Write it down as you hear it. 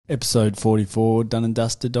Episode 44, done and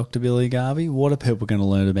dusted, Dr. Billy Garvey. What are people going to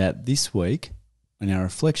learn about this week in our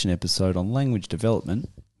reflection episode on language development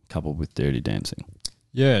coupled with Dirty Dancing?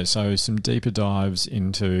 Yeah, so some deeper dives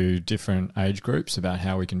into different age groups about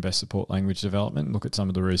how we can best support language development, look at some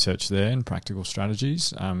of the research there and practical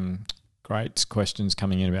strategies. Great questions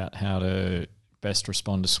coming in about how to best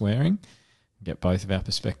respond to swearing. Get both of our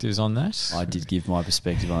perspectives on that. I did give my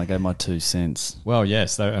perspective and I gave my 2 cents. Well,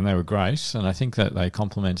 yes, they were great, and I think that they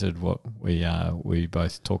complemented what we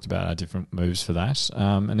both talked about, our different moves for that.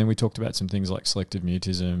 And then we talked about some things like selective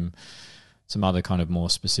mutism, some other kind of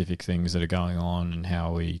more specific things that are going on, and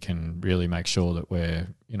how we can really make sure that we're,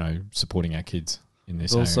 supporting our kids in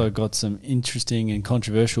this area. We've also got some interesting and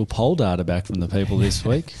controversial poll data back from the people this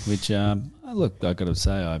week, which, look, I've got to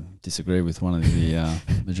say I disagree with one of the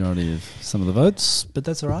majority of some of the votes, but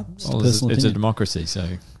that's all right. It's a democracy, so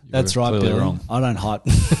that's right, Billy. Wrong. I don't hide.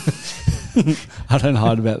 I don't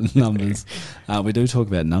hide about the numbers. We do talk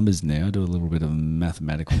about numbers now. I do a little bit of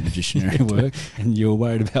mathematical magicianary work, and you're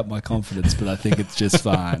worried about my confidence, but I think it's just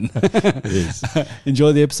fine. It is.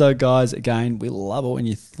 Enjoy the episode, guys. Again, we love it when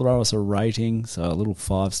you throw us a rating, so a little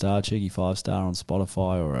 5-star, cheeky 5-star on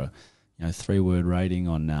Spotify, or a 3-word rating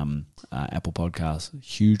on Apple Podcasts.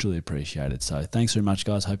 Hugely appreciated. So thanks very much,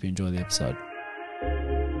 guys. Hope you enjoy the episode.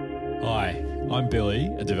 Hi, I'm Billy,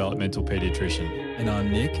 a developmental paediatrician. And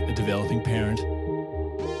I'm Nick, a developing parent.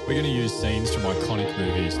 We're going to use scenes from iconic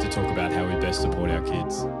movies to talk about how we best support our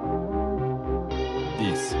kids.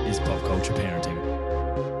 This is Pop Culture Parenting.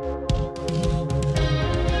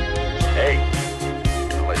 Hey,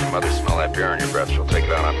 don't let your mother smell that beer on your breath. She'll take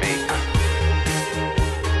it out on me.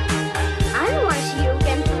 I don't want to see you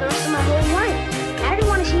again for the rest of my whole life. I don't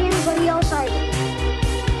want to see anybody else either.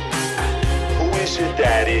 Who is your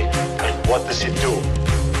daddy and what does he do?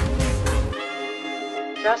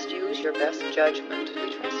 Just use your best judgment.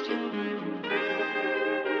 We trust you.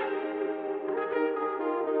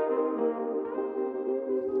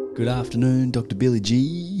 Good afternoon, Dr. Billy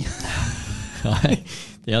G. Hi.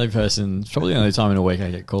 It's probably the only time in a week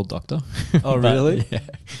I get called doctor. Oh, really?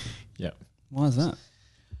 Yeah. Why is that?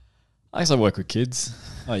 I guess I work with kids.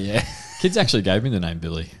 Oh, yeah. Kids actually gave me the name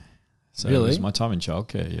Billy. So Really? It was my time in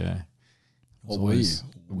childcare, yeah. What were you?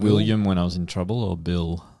 William when I was in trouble, or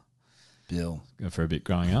Bill Bill. for a bit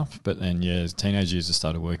growing up. But then, as teenage years, I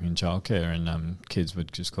started working in childcare, and kids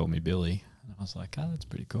would just call me Billy. And I was like, oh, that's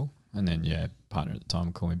pretty cool. And then, partner at the time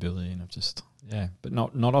would call me Billy, and I've just, but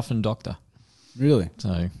not often doctor. Really?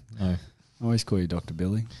 So, no. I always call you Dr.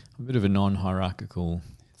 Billy. I'm a bit of a non-hierarchical.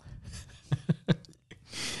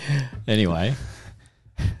 Anyway,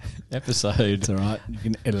 episode. It's all right. You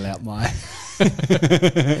can edit out my...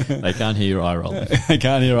 They can't hear your eye roll. I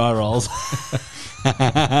can't hear eye rolls.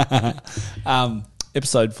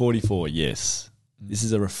 Episode 44, yes. This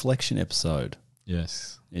is a reflection episode.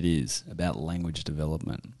 Yes. It is about language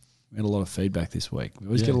development. We had a lot of feedback this week. We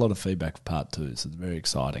always get a lot of feedback for part 2, so it's very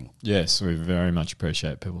exciting. Yes, we very much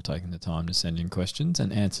appreciate people taking the time to send in questions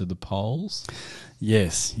and answer the polls.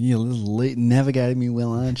 Yes, you're a little navigating me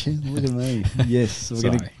well, aren't you? Look at me. Yes, so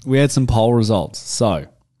Sorry. we had some poll results. So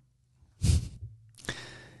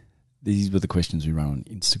these were the questions we run on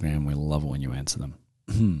Instagram. We love it when you answer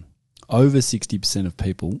them. Over 60% of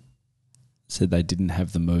people said they didn't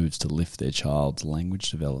have the moves to lift their child's language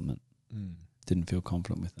development. Didn't feel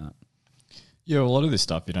confident with that. Yeah, well, a lot of this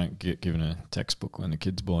stuff you don't get given a textbook when the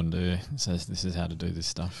kid's born, do you? It says this is how to do this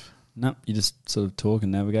stuff. No, you just sort of talk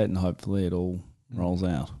and navigate, and hopefully it all rolls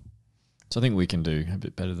out. So I think we can do a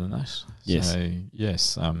bit better than that. Yes. So,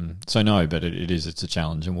 yes. So no, but it's a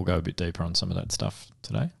challenge, and we'll go a bit deeper on some of that stuff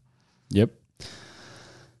today. Yep.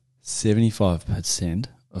 75%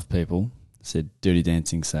 of people said Dirty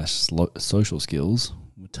Dancing / social skills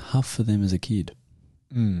were tough for them as a kid.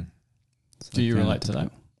 So Do you relate to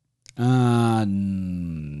that?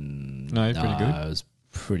 No, pretty good. It was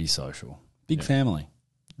pretty social. Big family.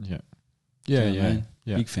 Yeah. Do Yeah, you know what I mean?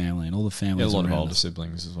 yeah. Big family, and all the Yeah, families a lot of around older us.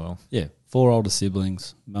 siblings as well. Yeah, 4 older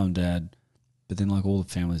siblings, mum, dad, but then like all the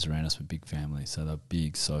families around us were big families, so they're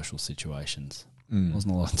big social situations.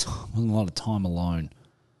 Wasn't a lot of time alone.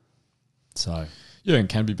 So Yeah, and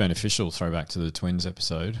can be beneficial. Throwback to the twins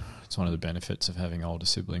episode. It's one of the benefits of having older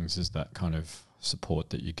siblings is that kind of support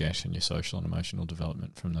that you get in your social and emotional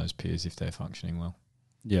development from those peers if they're functioning well.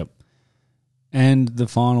 Yep. And the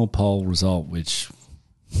final poll result, which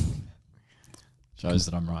Shows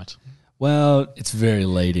that I'm right. well, it's very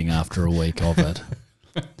leading after a week of it.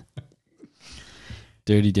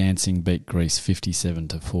 Dirty Dancing beat Grease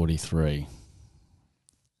 57-43.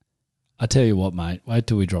 I tell you what, mate, wait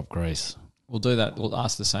till we drop Grease. We'll do that. We'll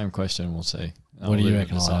ask the same question and we'll see. What do you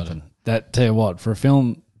reckon will happen? That, tell you what, for a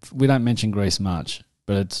film we don't mention Greece much,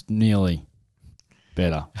 but it's nearly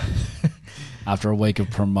better after a week of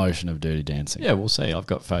promotion of Dirty Dancing. Yeah, we'll see. I've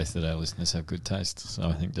got faith that our listeners have good taste, so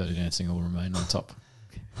I think Dirty Dancing will remain on top.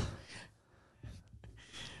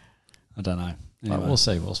 I don't know. But Anyway. we'll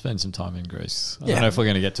see. We'll spend some time in Greece. I Yeah. don't know if we're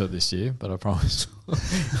going to get to it this year, but I promise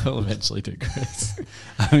we'll eventually do Greece.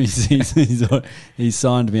 I mean, he's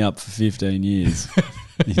signed me up for 15 years.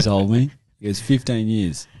 He told me. He goes, 15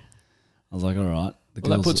 years. I was like, all right. The Well,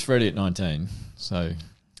 that girls- puts Freddie at 19, so...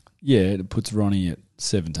 Yeah, it puts Ronnie at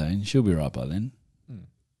 17. She'll be right by then.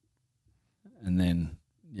 And then,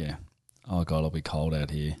 yeah. Oh, God, it'll be cold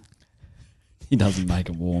out here. He doesn't make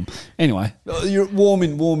it warm. Anyway, you're warm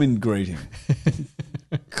in greeting.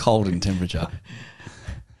 Cold in temperature.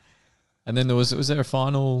 And then was there a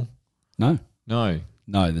final... No. No.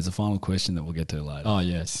 No, there's a final question that we'll get to later. Oh,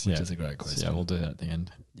 yes. Which is a great question. Yeah, we'll do that at the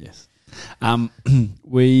end. Yes.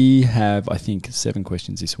 We have, I think, 7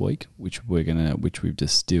 questions this week, which we've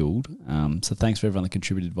distilled. So thanks for everyone that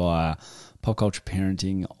contributed via Pop Culture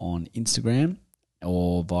Parenting on Instagram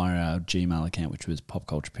or via our Gmail account, which was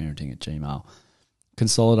popcultureparenting@gmail.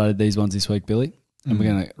 Consolidated these ones this week, Billy, and we're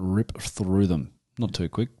going to rip through them. Not too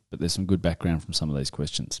quick, but there's some good background from some of these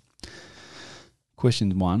questions.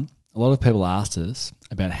 Question 1. A lot of people asked us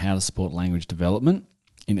about how to support language development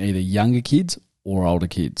in either younger kids or older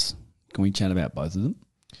kids. Can we chat about both of them?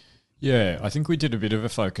 Yeah, I think we did a bit of a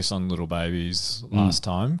focus on little babies last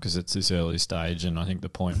time because it's this early stage, and I think the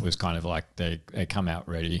point was kind of like they come out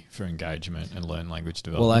ready for engagement and learn language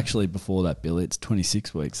development. Well, actually, before that, Bill, it's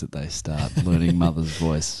 26 weeks that they start learning mother's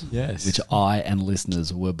voice. Yes. Which I and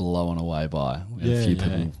listeners were blown away by. We had a few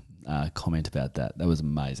people comment about that. That was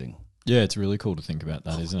amazing. Yeah, it's really cool to think about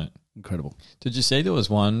that, isn't it? Incredible. Did you see there was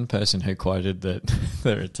one person who quoted that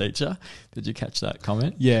they're a teacher? Did you catch that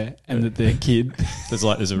comment? Yeah, and that their kid... There's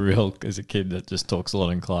a kid that just talks a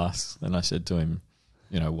lot in class. And I said to him,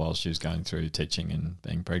 while she was going through teaching and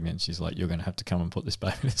being pregnant, she's like, you're going to have to come and put this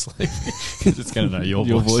baby to sleep because it's going to know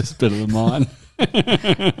your voice better than mine.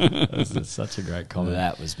 That's such a great comment.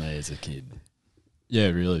 That was me as a kid. Yeah,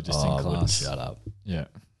 really, just in I wouldn't class. shut up. Yeah.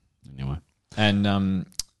 Anyway. And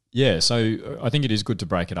so I think it is good to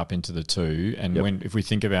break it up into the two. And if we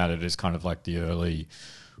think about it as kind of like the early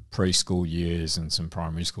preschool years and some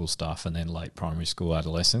primary school stuff, and then late primary school,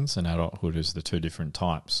 adolescence, and adulthood as the two different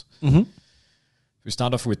types. Mm-hmm. If we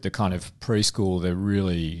start off with the kind of preschool, they're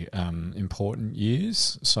really important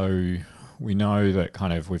years. So we know that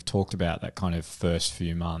kind of we've talked about that kind of first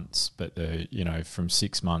few months, but from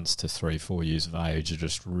 6 months to 3-4 years of age are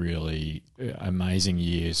just really amazing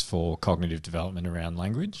years for cognitive development around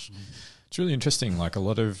language. Mm-hmm. It's really interesting. Like a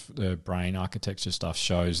lot of the brain architecture stuff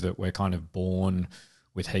shows that we're kind of born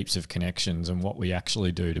with heaps of connections, and what we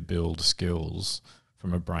actually do to build skills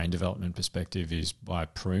from a brain development perspective is by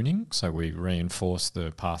pruning. So we reinforce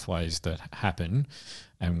the pathways that happen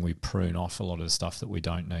and we prune off a lot of the stuff that we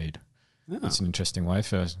don't need. It's an interesting way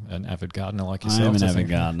for an avid gardener like yourself. I am an to avid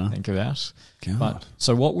gardener. Think about. God. But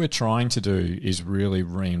so what we're trying to do is really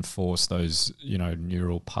reinforce those,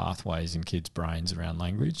 neural pathways in kids' brains around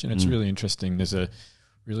language. And it's really interesting. There's a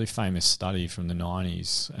really famous study from the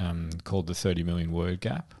 90s called the 30 million word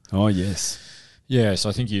gap. Oh, yes. Yeah, so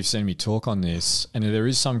I think you've seen me talk on this, and there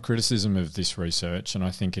is some criticism of this research, and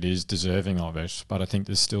I think it is deserving of it, but I think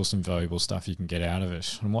there's still some valuable stuff you can get out of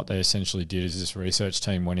it. And what they essentially did is this research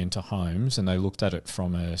team went into homes and they looked at it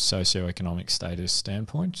from a socioeconomic status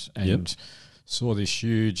standpoint and saw this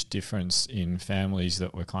huge difference in families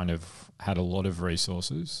that were kind of had a lot of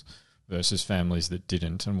resources versus families that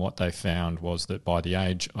didn't. And what they found was that by the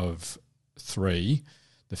age of 3,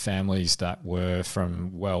 the families that were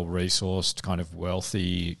from well-resourced, kind of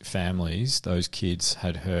wealthy families, those kids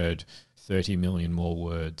had heard 30 million more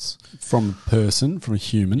words. From a person, from a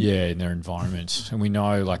human. Yeah, in their environment. And we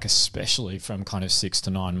know, like, especially from kind of 6 to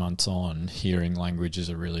 9 months on, hearing language is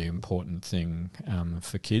a really important thing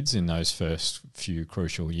for kids in those first few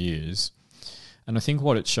crucial years. And I think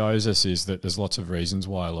what it shows us is that there's lots of reasons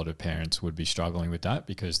why a lot of parents would be struggling with that,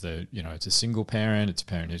 because it's a single parent, it's a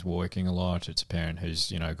parent who's working a lot, it's a parent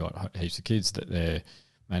who's, got heaps of kids that they're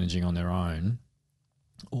managing on their own,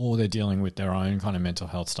 or they're dealing with their own kind of mental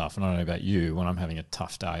health stuff. And I don't know about you, when I'm having a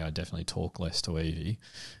tough day, I definitely talk less to Evie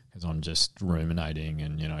because I'm just ruminating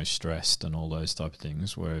and, stressed and all those type of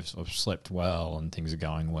things. Whereas I've slept well and things are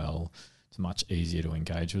going well, it's much easier to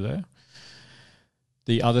engage with her.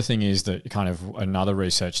 The other thing is that kind of another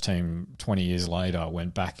research team 20 years later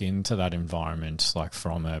went back into that environment, like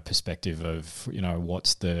from a perspective of,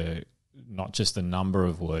 what's not just the number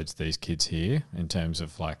of words these kids hear in terms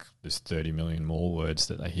of like there's 30 million more words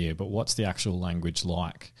that they hear, but what's the actual language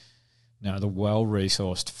like Now, the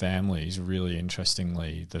well-resourced families, really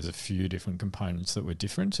interestingly, there's a few different components that were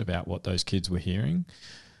different about what those kids were hearing.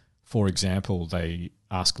 For example, they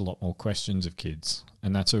ask a lot more questions of kids,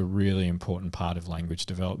 and that's a really important part of language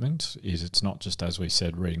development. Is it's not just, as we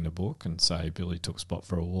said, reading the book and say Billy took Spot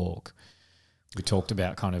for a walk. We talked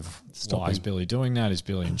about kind of why is Billy doing that? Is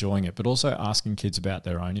Billy enjoying it? But also asking kids about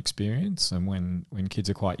their own experience. And when kids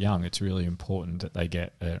are quite young, it's really important that they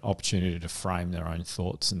get an opportunity to frame their own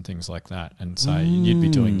thoughts and things like that. And say, you'd be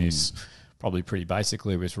doing this probably pretty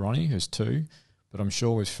basically with Ronnie, who's 2. But I'm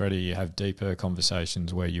sure with Freddie, you have deeper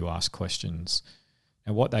conversations where you ask questions.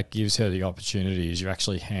 And what that gives her the opportunity is you're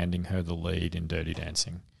actually handing her the lead in Dirty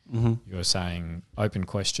Dancing. Mm-hmm. You're saying, open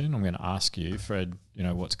question, I'm going to ask you, Fred,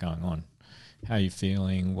 what's going on? How are you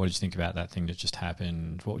feeling? What did you think about that thing that just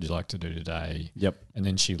happened? What would you like to do today? Yep. And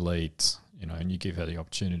then she leads, and you give her the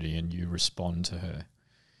opportunity and you respond to her.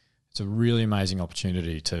 It's a really amazing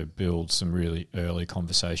opportunity to build some really early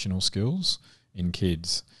conversational skills in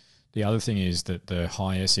kids. The other thing is that the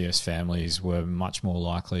high SES families were much more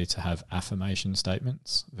likely to have affirmation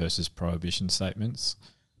statements versus prohibition statements.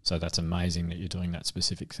 So that's amazing that you're doing that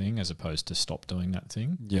specific thing as opposed to stop doing that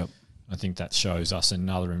thing. Yep. I think that shows us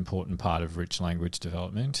another important part of rich language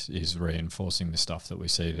development is reinforcing the stuff that we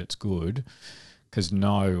see that's good, because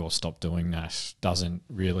no or stop doing that doesn't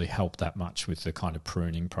really help that much with the kind of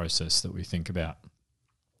pruning process that we think about.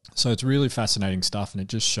 So it's really fascinating stuff, and it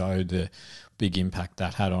just showed the big impact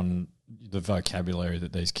that had on the vocabulary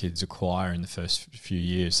that these kids acquire in the first few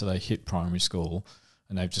years. So they hit primary school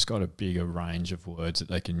and they've just got a bigger range of words that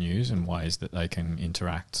they can use and ways that they can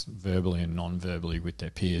interact verbally and non-verbally with their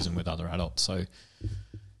peers and with other adults. So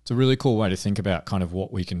it's a really cool way to think about kind of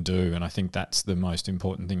what we can do, and I think that's the most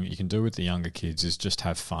important thing that you can do with the younger kids is just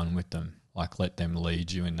have fun with them. Like let them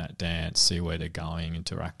lead you in that dance, see where they're going,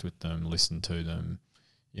 interact with them, listen to them.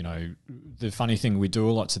 The funny thing, we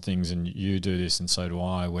do lots of things, and you do this and so do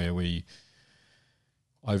I, where we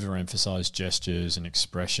overemphasize gestures and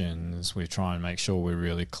expressions. We try and make sure we're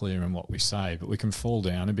really clear in what we say, but we can fall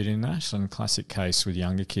down a bit in that. And classic case with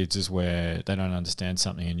younger kids is where they don't understand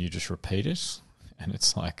something and you just repeat it, and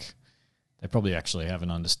it's like they probably actually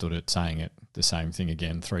haven't understood it. Saying it the same thing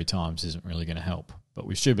again 3 times isn't really going to help, but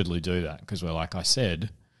we stupidly do that because we're like, I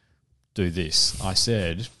said do this, I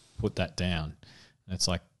said put that down, and it's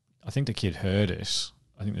like I think the kid heard it,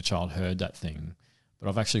 I think the child heard that thing, but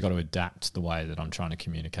I've actually got to adapt the way that I'm trying to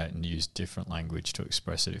communicate and use different language to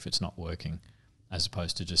express it if it's not working, as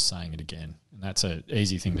opposed to just saying it again. And that's an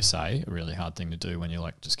easy thing to say, a really hard thing to do when you're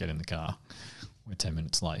like, just get in the car, we're 10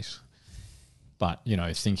 minutes late. But,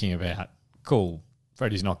 thinking about, cool,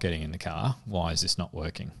 Freddie's not getting in the car, why is this not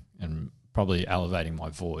working? And probably elevating my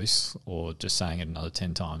voice or just saying it another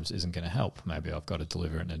 10 times isn't going to help. Maybe I've got to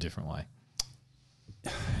deliver it in a different way.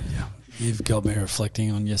 Yeah, you've got me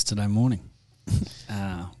reflecting on yesterday morning.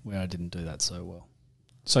 Where I didn't do that so well.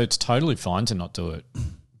 So it's totally fine to not do it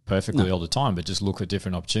perfectly all the time, but just look at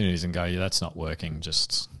different opportunities and go, yeah, that's not working,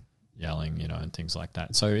 just yelling, and things like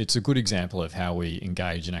that. So it's a good example of how we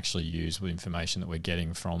engage and actually use the information that we're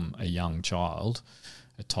getting from a young child,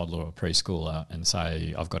 a toddler or a preschooler, and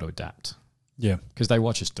say, I've got to adapt. Yeah. Because they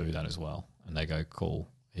watch us do that as well. And they go, cool,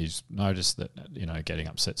 he's noticed that, getting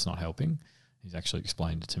upset's not helping. He's actually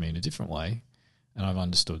explained it to me in a different way. And I've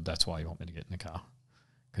understood that's why you want me to get in the car,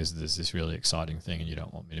 because there's this really exciting thing and you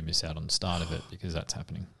don't want me to miss out on the start of it because that's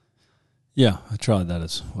happening. Yeah, I tried that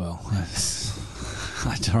as well.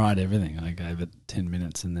 I tried everything. I gave it 10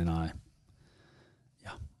 minutes and then I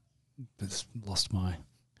lost I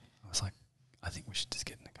was like, I think we should just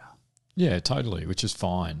get in the car. Yeah, totally, which is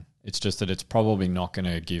fine. It's just that it's probably not going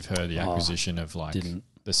to give her the acquisition of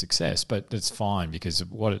the success, but it's fine because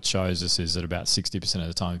what it shows us is that about 60% of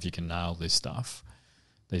the time, if you can nail this stuff,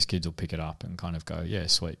 these kids will pick it up and kind of go, yeah,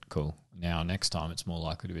 sweet, cool. Now, next time it's more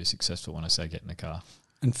likely to be successful when I say get in the car.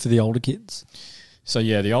 And for the older kids? So,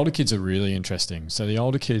 yeah, the older kids are really interesting. So the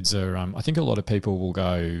older kids are, I think a lot of people will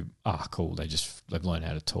go, cool, they've learned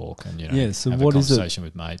how to talk and, so have what a is conversation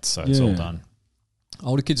with mates, so it's all done.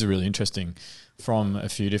 Older kids are really interesting from a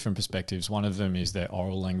few different perspectives. One of them is their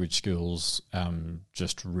oral language skills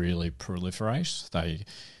just really proliferate. They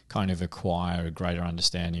kind of acquire a greater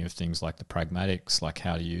understanding of things like the pragmatics, like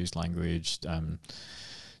how to use language,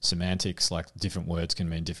 semantics, like different words can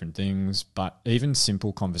mean different things, but even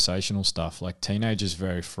simple conversational stuff, like teenagers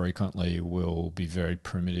very frequently will be very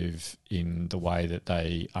primitive in the way that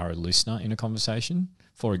they are a listener in a conversation.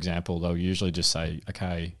 For example, they'll usually just say,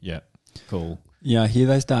 okay, yeah, cool. Yeah, I hear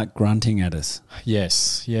they start grunting at us.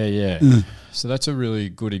 Yes, yeah. So that's a really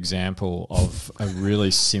good example of a really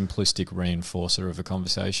simplistic reinforcer of a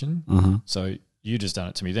conversation. Mm-hmm. So you just done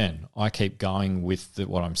it to me then. I keep going with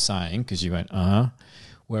what I'm saying because you went,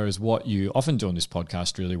 Whereas what you often do on this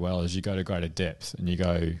podcast really well is you go to greater depth and you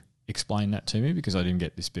go, explain that to me because I didn't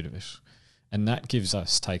get this bit of it. And that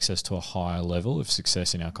takes us to a higher level of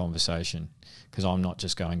success in our conversation because I'm not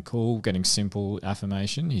just going, cool, getting simple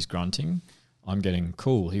affirmation, he's grunting. I'm getting,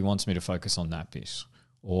 cool, he wants me to focus on that bit.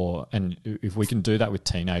 And if we can do that with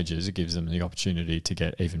teenagers, it gives them the opportunity to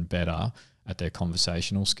get even better at their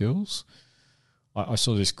conversational skills. I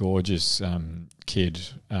saw this gorgeous kid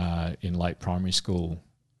in late primary school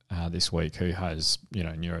this week who has,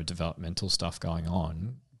 neurodevelopmental stuff going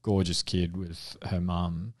on. Gorgeous kid with her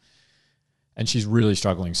mum. And she's really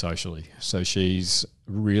struggling socially. So she's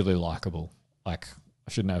really likable. Like,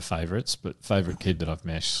 I shouldn't have favourites, but favourite kid that I've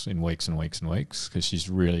met in weeks and weeks and weeks because she's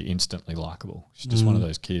really instantly likable. She's just one of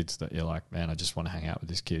those kids that you're like, man, I just want to hang out with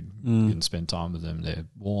this kid and spend time with them. They're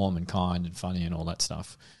warm and kind and funny and all that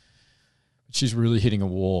stuff. But she's really hitting a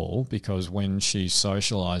wall because when she's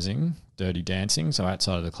socialising, dirty dancing, so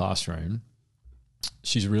outside of the classroom,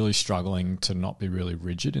 she's really struggling to not be really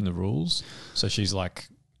rigid in the rules. So she's like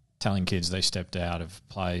telling kids they stepped out of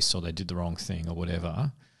place or they did the wrong thing or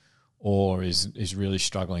whatever, or is really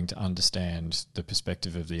struggling to understand the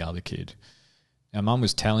perspective of the other kid. Now, Mum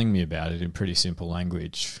was telling me about it in pretty simple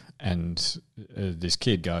language, and this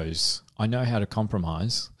kid goes, I know how to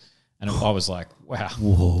compromise. And I was like, wow,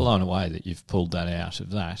 blown away that you've pulled that out of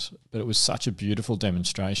that. But it was such a beautiful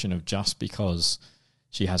demonstration of just because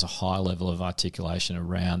she has a high level of articulation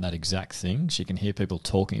around that exact thing, she can hear people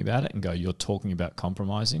talking about it and go, you're talking about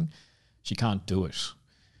compromising. She can't do it.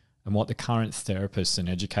 And what the current therapists and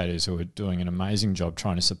educators who are doing an amazing job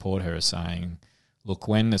trying to support her are saying, look,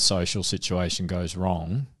 when the social situation goes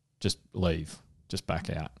wrong, just leave, just back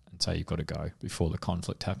out and say you've got to go before the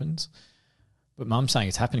conflict happens. But Mum's saying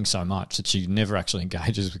it's happening so much that she never actually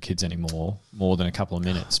engages with kids anymore, more than a couple of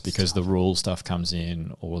minutes, because the rule stuff comes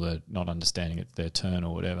in or they're not understanding it their turn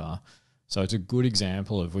or whatever. So it's a good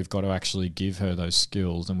example of we've got to actually give her those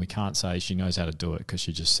skills, and we can't say she knows how to do it because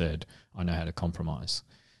she just said, I know how to compromise.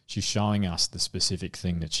 She's showing us the specific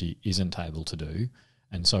thing that she isn't able to do,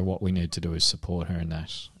 and so what we need to do is support her in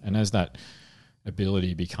that. And as that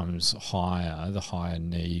ability becomes higher, the higher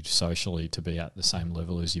need socially to be at the same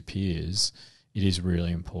level as your peers, it is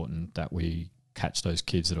really important that we catch those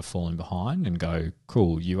kids that are falling behind and go,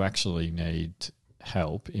 cool, you actually need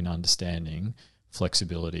help in understanding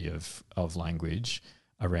flexibility of language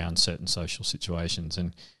around certain social situations.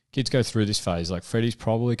 And kids go through this phase. Like Freddie's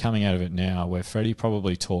probably coming out of it now, where Freddie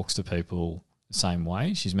probably talks to people the same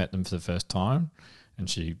way. She's met them for the first time and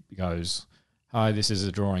she goes, hi, this is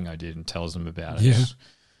a drawing I did, and tells them about it. Yeah.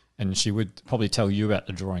 And she would probably tell you about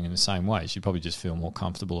the drawing in the same way. She'd probably just feel more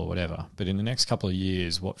comfortable or whatever. But in the next couple of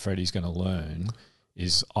years, what Freddie's going to learn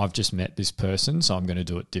is I've just met this person, so I'm going to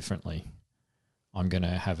do it differently. I'm going to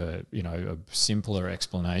have a simpler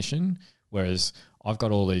explanation, whereas I've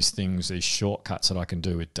got all these things, these shortcuts that I can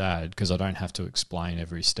do with Dad because I don't have to explain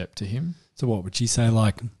every step to him. So what would she say,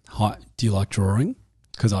 like, hi, do you like drawing?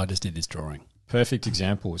 Because I just did this drawing. Perfect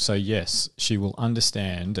example. So yes, she will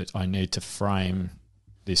understand that I need to frame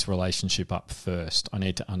this relationship up first. I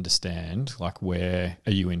need to understand, like, where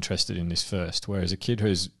are you interested in this first? Whereas a kid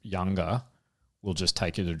who's younger will just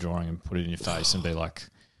take you to drawing and put it in your face and be like,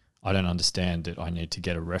 I don't understand it. I need to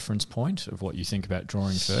get a reference point of what you think about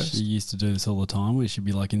drawing first. She used to do this all the time where she'd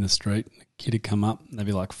be like in the street, and a kid would come up, and they'd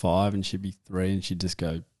be like 5 and she'd be 3 and she'd just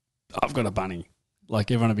go, I've got a bunny.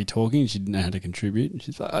 Like, everyone would be talking and she didn't know how to contribute. And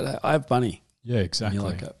she's like, I have bunny. Yeah, exactly.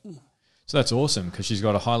 And you're like, so that's awesome because she's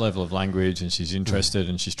got a high level of language and she's interested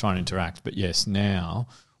and she's trying to interact. But yes, now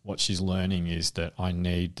what she's learning is that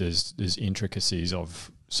there's intricacies of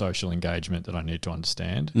social engagement that I need to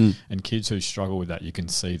understand. And kids who struggle with that, you can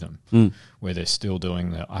see them where they're still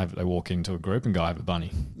doing that. They walk into a group and go, I have a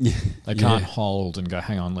bunny. Yeah. They can't hold and go,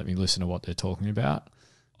 hang on, let me listen to what they're talking about.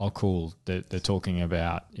 Oh, cool. They're talking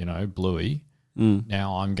about, Bluey.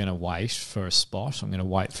 Now I'm going to wait for a spot. I'm going to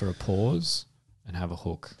wait for a pause and have a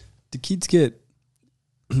hook. Do kids get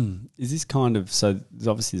is this kind of, so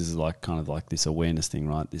obviously this is like kind of like this awareness thing,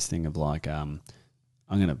 right? This thing of like I'm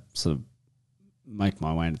going to sort of make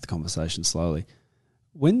my way into the conversation slowly.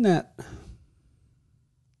 Does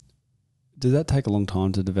that take a long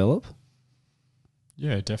time to develop?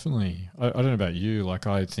 Yeah, definitely. I don't know about you. Like,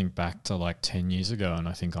 I think back to like 10 years ago and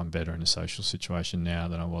I think I'm better in a social situation now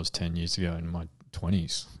than I was 10 years ago in my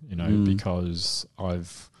 20s, because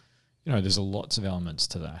there's lots of elements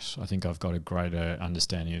to that. I think I've got a greater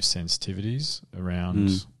understanding of sensitivities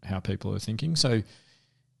around how people are thinking. So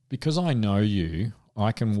because I know you,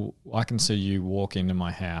 I can see you walk into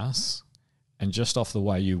my house And just off the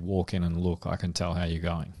way you walk in and look, I can tell how you're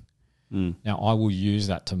going. Mm. Now, I will use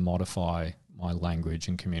that to modify my language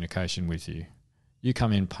and communication with you. You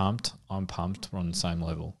come in pumped, I'm pumped, we're on the same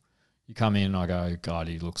level. You come in, I go, God,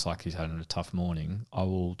 he looks like he's having a tough morning. I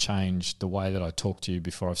will change the way that I talk to you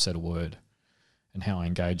before I've said a word and how I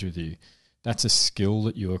engage with you. That's a skill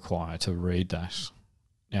that you acquire to read that.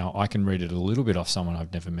 Now, I can read it a little bit off someone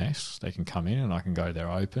I've never met. They can come in and I can go,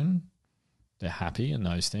 they're open, they're happy and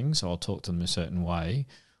those things, so I'll talk to them a certain way,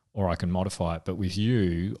 or I can modify it. But with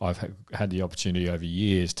you, I've had the opportunity over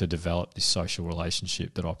years to develop this social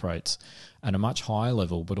relationship that operates at a much higher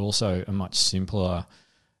level, but also a much simpler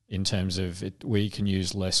in terms of it. We can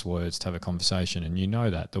use less words to have a conversation, and you know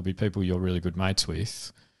that. There'll be people you're really good mates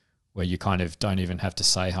with where you kind of don't even have to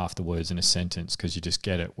say half the words in a sentence because you just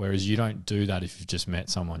get it, whereas you don't do that if you've just met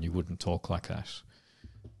someone. You wouldn't talk like that.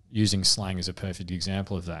 Using slang is a perfect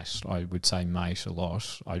example of that. I would say mate a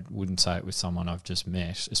lot. I wouldn't say it with someone I've just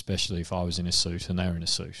met, especially if I was in a suit and they were in a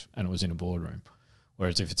suit and it was in a boardroom.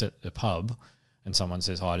 Whereas if it's at the pub and someone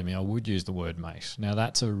says hi to me, I would use the word mate. Now,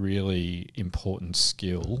 that's a really important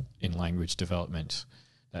skill in language development,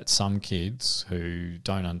 that some kids who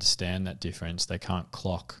don't understand that difference, they can't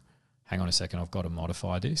clock, hang on a second, I've got to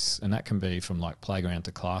modify this. And that can be from like playground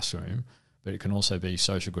to classroom, but it can also be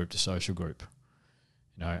social group to social group.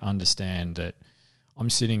 You know, understand that I'm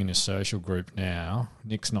sitting in a social group now,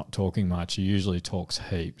 Nick's not talking much, he usually talks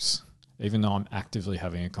heaps. Even though I'm actively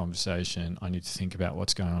having a conversation, I need to think about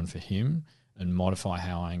what's going on for him and modify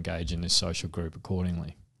how I engage in this social group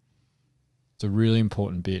accordingly. It's a really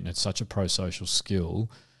important bit, and it's such a pro-social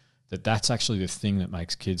skill that that's actually the thing that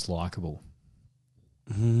makes kids likable.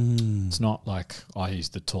 It's not like, oh, he's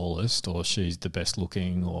the tallest or she's the best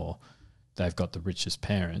looking or they've got the richest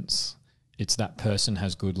parents. It's that person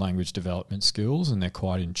has good language development skills and they're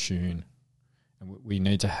quite in tune. And we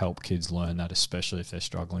need to help kids learn that, especially if they're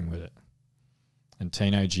struggling with it. And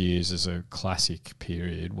teenage years is a classic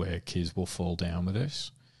period where kids will fall down with it.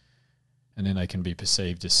 And then they can be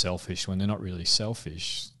perceived as selfish when they're not really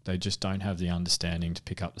selfish. They just don't have the understanding to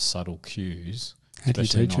pick up the subtle cues, How do you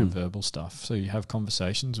especially teach them? non-verbal stuff. So you have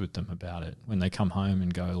conversations with them about it. When they come home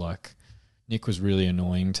and go like, Nick was really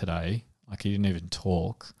annoying today. Like, he didn't even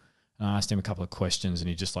talk. And I asked him a couple of questions and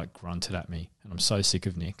he just like grunted at me. And I'm so sick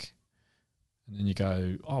of Nick. And then you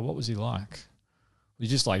go, oh, what was he like? He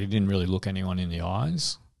just like, he didn't really look anyone in the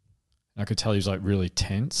eyes. And I could tell he was like really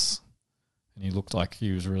tense and he looked like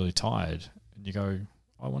he was really tired. And you go,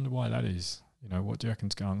 I wonder why that is. You know, what do you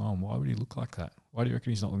reckon's going on? Why would he look like that? Why do you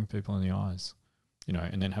reckon he's not looking people in the eyes? You know,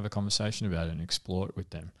 and then have a conversation about it and explore it with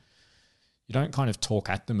them. You don't kind of talk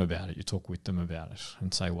at them about it. You talk with them about it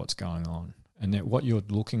and say what's going on. And then what you're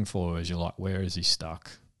looking for is, you're like, where is he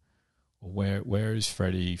stuck? Or where is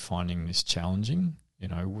Freddie finding this challenging? You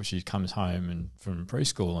know, she comes home and from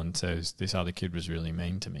preschool and says, this other kid was really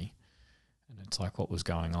mean to me. And it's like, what was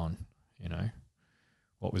going on? You know,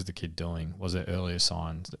 what was the kid doing? Was there earlier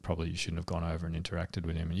signs that probably you shouldn't have gone over and interacted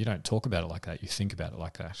with him? And you don't talk about it like that. You think about it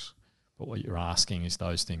like that. But what you're asking is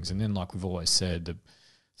those things. And then, like we've always said, the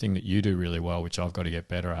thing that you do really well, which I've got to get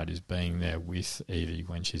better at, is being there with Evie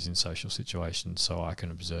when she's in social situations so I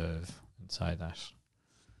can observe and say that.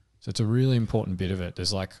 So it's a really important bit of it.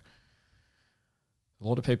 There's like, a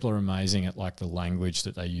lot of people are amazing at like the language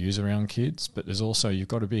that they use around kids, but there's also, you've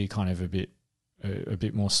got to be kind of a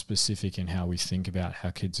bit more specific in how we think about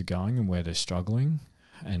how kids are going and where they're struggling.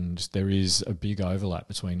 And there is a big overlap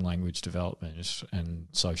between language development and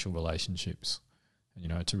social relationships. You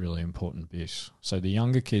know, it's a really important bit. So the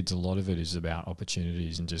younger kids, a lot of it is about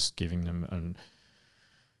opportunities and just giving them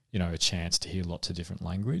a chance to hear lots of different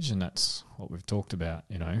language. And that's what we've talked about,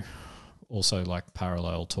 you know. Also, like,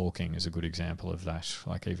 parallel talking is a good example of that.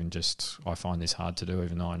 Like, even just, I find this hard to do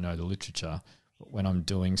even though I know the literature. But when I'm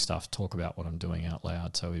doing stuff, talk about what I'm doing out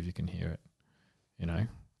loud so if you can hear it. You know,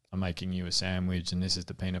 I'm making you a sandwich and this is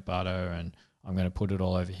the peanut butter and I'm going to put it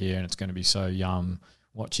all over here and it's going to be so yum.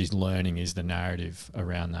 What she's learning is the narrative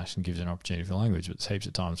around that and gives an opportunity for language. But there's heaps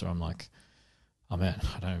of times where I'm like, oh man,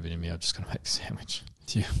 I don't have it in me. I'm just going to make the sandwich.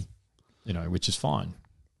 Yeah. You know, which is fine.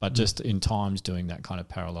 But just in times doing that kind of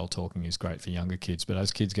parallel talking is great for younger kids. But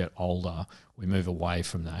as kids get older, we move away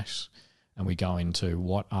from that and we go into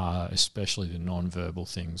what are especially the non-verbal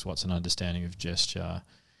things. What's an understanding of gesture?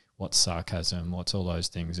 What's sarcasm? What's all those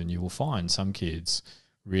things? And you will find some kids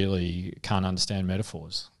really can't understand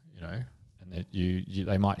metaphors, you know, and that you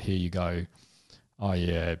they might hear you go, oh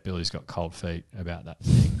yeah, Billy's got cold feet about that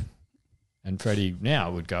thing. And Freddie now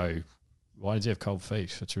would go, why does he have cold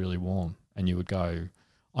feet? It's really warm. And you would go,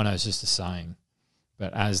 I know it's just a saying.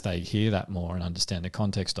 But as they hear that more and understand the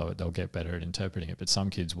context of it, they'll get better at interpreting it. But some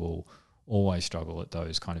kids will always struggle at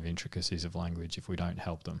those kind of intricacies of language if we don't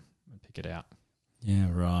help them and pick it out. Yeah,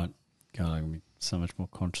 right. God, I'm going to be so much more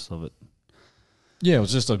conscious of it. Yeah, I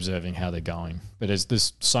was just observing how they're going. But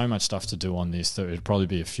there's so much stuff to do on this that it'd probably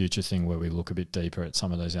be a future thing where we look a bit deeper at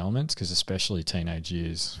some of those elements, because especially teenage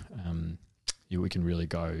years, we can really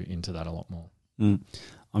go into that a lot more.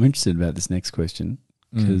 I'm interested about this next question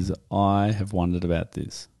because I have wondered about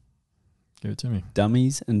this. Give it to me.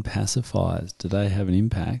 Dummies and pacifiers, do they have an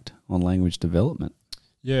impact on language development?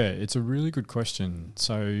 Yeah, it's a really good question.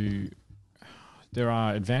 So there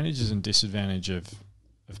are advantages and disadvantages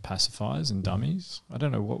of pacifiers and dummies. I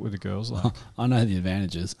don't know, what were the girls like? I know the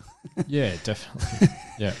advantages. Yeah, definitely.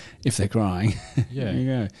 Yeah. If they're crying. Yeah. There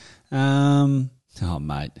you go. Oh,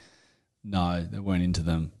 mate. No, they weren't into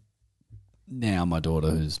them. Now my daughter,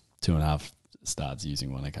 who's 2.5, starts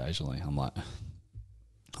using one occasionally. I'm like,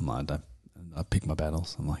 I pick my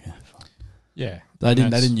battles. I'm like, yeah, fine. Yeah. They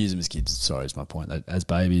didn't use them as kids. Sorry, is my point. As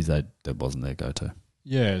babies, that wasn't their go-to.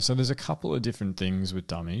 Yeah, so there's a couple of different things with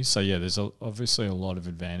dummies. So yeah, there's obviously a lot of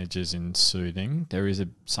advantages in soothing.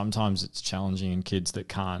 Sometimes it's challenging in kids that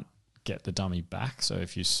can't get the dummy back. So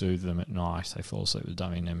if you soothe them at night, they fall asleep with the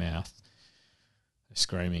dummy in their mouth, they're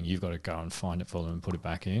screaming, you've got to go and find it for them and put it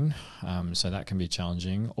back in. So that can be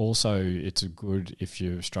challenging. Also, it's good if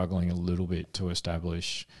you're struggling a little bit to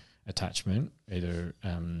establish attachment, either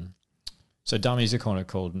so dummies are kind of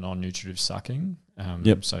called non-nutritive sucking.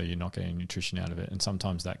 So you're not getting nutrition out of it. And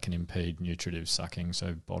sometimes that can impede nutritive sucking,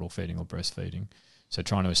 so bottle feeding or breastfeeding. So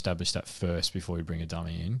trying to establish that first before you bring a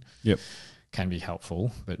dummy in can be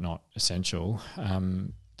helpful, but not essential.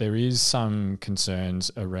 There is some concerns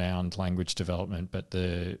around language development, but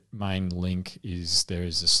the main link is there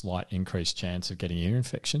is a slight increased chance of getting ear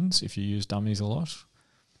infections if you use dummies a lot.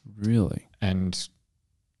 Really? And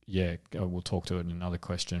yeah, we'll talk to it in another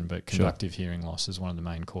question, but conductive hearing loss is one of the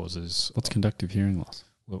main causes. What's conductive hearing loss?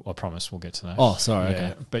 Well, I promise we'll get to that. Oh, sorry, yeah.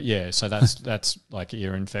 okay. But yeah, so that's like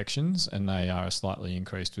ear infections, and they are slightly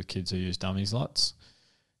increased with kids who use dummies lots.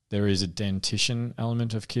 There is a dentition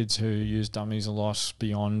element of kids who use dummies a lot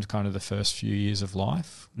beyond kind of the first few years of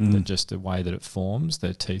life. That just the way that it forms,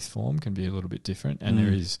 their teeth form, can be a little bit different. And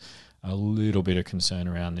there is a little bit of concern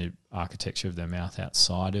around the architecture of their mouth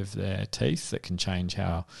outside of their teeth that can change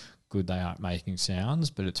how good they are at making sounds,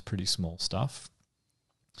 but it's pretty small stuff.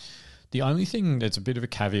 The only thing that's a bit of a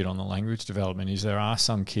caveat on the language development is there are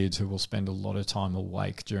some kids who will spend a lot of time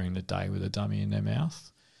awake during the day with a dummy in their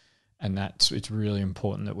mouth. And it's really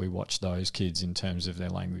important that we watch those kids in terms of their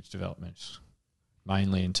language development,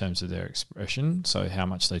 mainly in terms of their expression, so how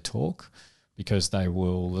much they talk, because there's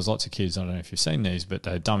lots of kids, I don't know if you've seen these, but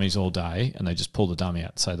they're dummies all day and they just pull the dummy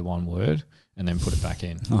out, say the one word, and then put it back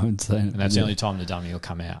in. I haven't seen it. And that's the only time the dummy will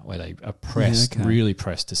come out, where they are pressed, really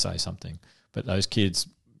pressed to say something. But those kids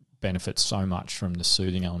benefit so much from the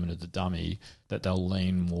soothing element of the dummy that they'll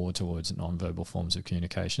lean more towards nonverbal forms of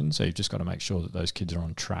communication. So you've just got to make sure that those kids are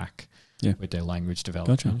on track with their language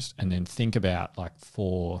development. Gotcha. And then think about like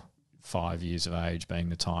 4-5 years of age being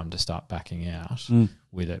the time to start backing out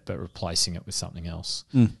with it, but replacing it with something else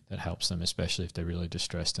that helps them, especially if they're really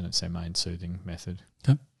distressed and it's their main soothing method.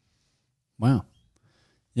 Okay. Wow.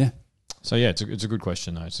 Yeah. So yeah, it's a good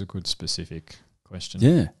question though. It's a good specific question.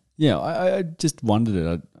 Yeah. Yeah, I just wondered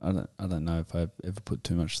it. I don't know if I've ever put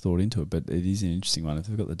too much thought into it, but it is an interesting one. If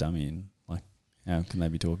they've got the dummy in, like, how can they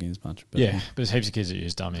be talking as much? But yeah, but there's heaps of kids that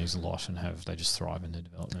use dummies a lot and they just thrive in their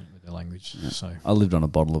development with their language. Yeah. So I lived on a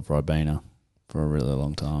bottle of Ribena for a really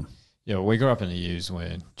long time. Yeah, well, we grew up in the years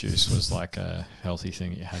where juice was like a healthy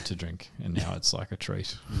thing you had to drink, and now it's like a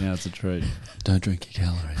treat. Now it's a treat. Don't drink your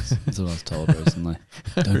calories. That's what I was told recently.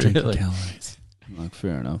 Don't drink your calories. I'm like,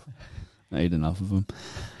 fair enough. I eat enough of them.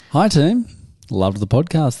 Hi team, loved the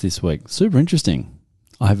podcast this week. Super interesting.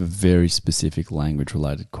 I have a very specific language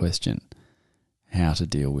related question. How to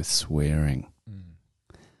deal with swearing.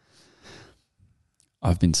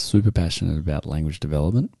 I've been super passionate about language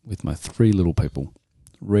development with my 3 little people.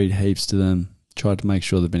 Read heaps to them, tried to make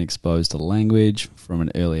sure they've been exposed to language from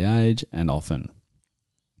an early age and often.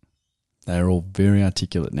 They are all very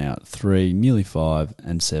articulate now at 3, nearly 5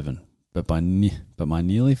 and 7. But my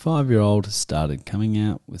nearly 5-year-old has started coming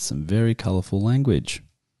out with some very colourful language.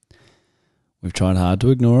 We've tried hard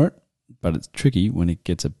to ignore it, but it's tricky when it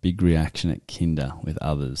gets a big reaction at kinder with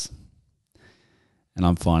others. And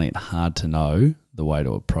I'm finding it hard to know the way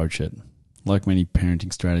to approach it. Like many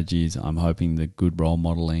parenting strategies, I'm hoping that good role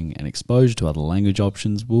modelling and exposure to other language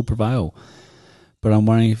options will prevail. But I'm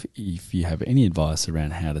wondering if you have any advice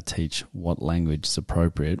around how to teach what language is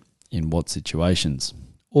appropriate in what situations,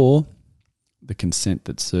 or the consent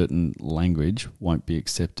that certain language won't be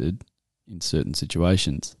accepted in certain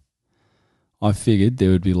situations. I figured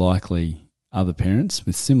there would be likely other parents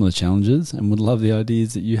with similar challenges and would love the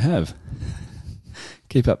ideas that you have.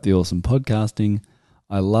 Keep up the awesome podcasting.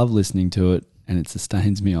 I love listening to it, and it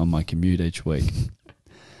sustains me on my commute each week.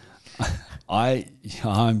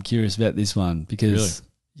 I'm curious about this one because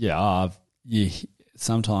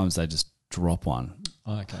sometimes they just drop one.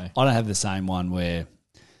 Okay. I don't have the same one where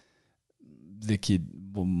the kid,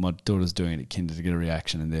 well, my daughter's doing it at kinder to get a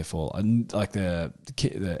reaction, and therefore, like the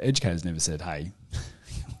educators never said, "Hey,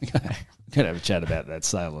 we're gonna have a chat about that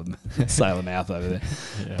sailor mouth over there."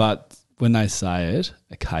 Yeah. But when they say it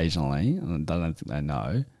occasionally, and I don't think they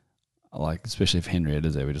know, like especially if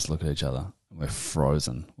Henrietta's there, we just look at each other and we're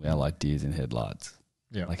frozen. We are like deers in headlights.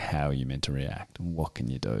 Yeah. Like, how are you meant to react, and what can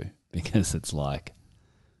you do? Because it's like,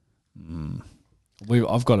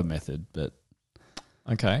 I've got a method, but.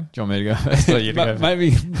 Okay. Do you want me to go first? Or you to go first?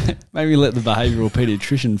 Maybe let the behavioural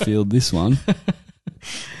paediatrician field this one,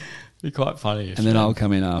 Be quite funny. and then I'll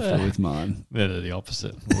come in after with mine. They're the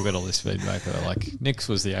opposite. We'll get all this feedback. They're like, Nick's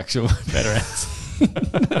was the actual better answer.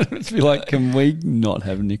 It'd be like, can we not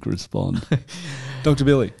have Nick respond? Dr.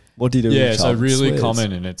 Billy, what do you do? Yeah, with a so child that really swears?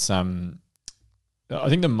 common, and it's I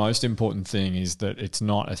think the most important thing is that it's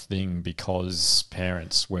not a thing because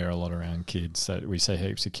parents swear a lot around kids. That we see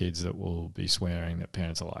heaps of kids that will be swearing that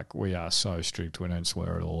parents are like, we are so strict, we don't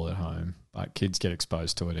swear at all at home. But kids get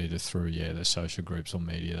exposed to it either through the social groups or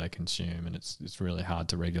media they consume, and it's really hard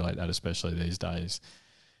to regulate that, especially these days.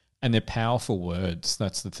 And they're powerful words.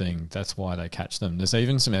 That's the thing. That's why they catch them. There's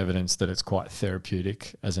even some evidence that it's quite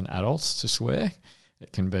therapeutic as an adult to swear.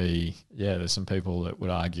 It can be, there's some people that would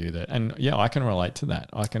argue that. And, I can relate to that.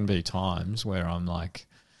 I can be times where I'm like,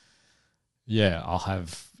 I'll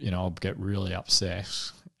have, I'll get really upset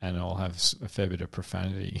and I'll have a fair bit of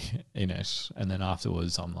profanity in it. And then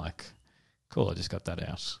afterwards I'm like, cool, I just got that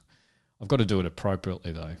out. I've got to do it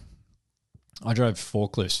appropriately though. I drove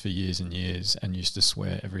forklifts for years and years and used to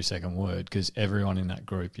swear every second word because everyone in that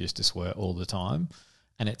group used to swear all the time.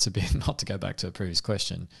 And it's a bit, not to go back to the previous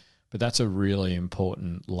question, but that's a really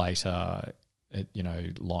important later,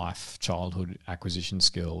 childhood acquisition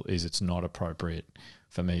skill is it's not appropriate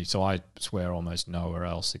for me. So I swear almost nowhere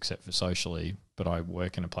else except for socially, but I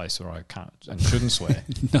work in a place where I can't and shouldn't swear.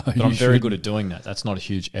 No, but I'm very good at doing that. That's not a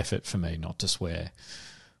huge effort for me not to swear.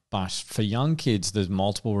 But for young kids, there's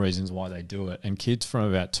multiple reasons why they do it. And kids from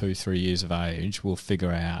about 2-3 years of age will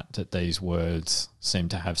figure out that these words seem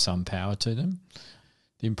to have some power to them.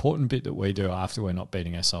 The important bit that we do after we're not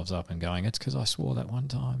beating ourselves up and going, it's because I swore that one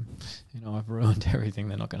time. I've ruined everything.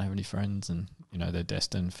 They're not going to have any friends and, they're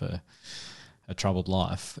destined for a troubled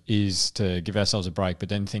life, is to give ourselves a break, but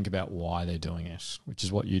then think about why they're doing it, which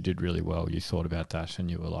is what you did really well. You thought about that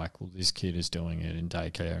and you were like, well, this kid is doing it in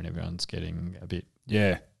daycare and everyone's getting a bit,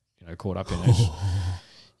 caught up in it.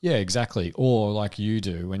 Yeah, exactly. Or like you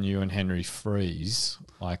do when you and Henry freeze,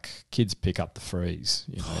 like kids pick up the freeze.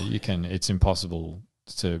 It's impossible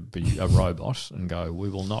to be a robot and go, we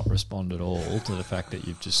will not respond at all to the fact that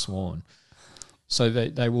you've just sworn. So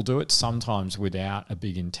they will do it sometimes without a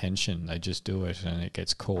big intention. They just do it and it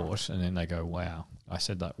gets caught and then they go, wow, I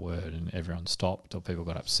said that word, and everyone stopped or people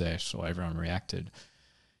got upset or everyone reacted.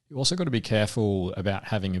 You also got to be careful about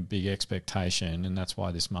having a big expectation, and that's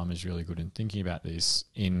why this mum is really good in thinking about this,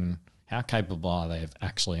 in how capable are they of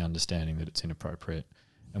actually understanding that it's inappropriate.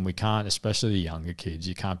 And we can't, especially the younger kids,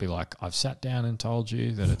 you can't be like, I've sat down and told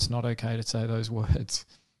you that it's not okay to say those words.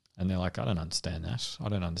 And they're like, I don't understand that. I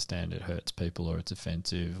don't understand it hurts people or it's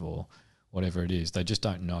offensive or whatever it is. They just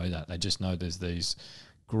don't know that. They just know there's these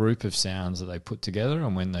group of sounds that they put together,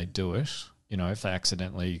 and when they do it, if they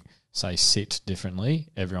accidentally say sit differently,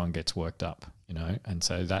 everyone gets worked up, and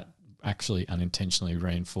so that actually unintentionally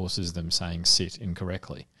reinforces them saying sit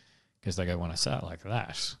incorrectly because they go, when I say it like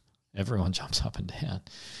that, everyone jumps up and down.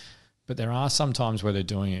 But there are some times where they're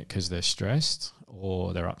doing it because they're stressed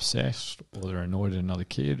or they're upset or they're annoyed at another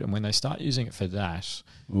kid. And when they start using it for that,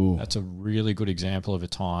 that's a really good example of a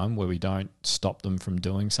time where we don't stop them from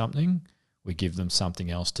doing something. We give them something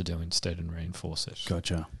else to do instead and reinforce it.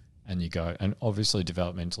 Gotcha. And you go, and obviously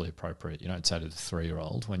developmentally appropriate. You don't say to the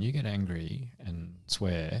 3-year-old, when you get angry and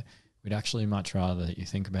swear, we'd actually much rather that you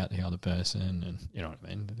think about the other person, and you know what I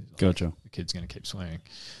mean? Like, gotcha. The kid's going to keep swearing.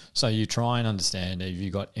 So you try and understand, have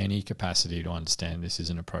you got any capacity to understand this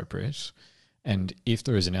isn't appropriate? And if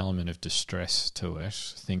there is an element of distress to it,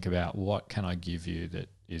 think about what can I give you that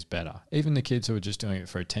is better? Even the kids who are just doing it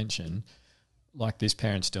for attention, like this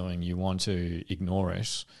parent's doing, you want to ignore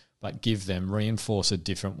it, but give them, reinforce a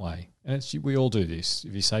different way. And we all do this.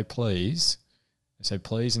 If you say please, they say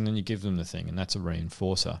please, and then you give them the thing, and that's a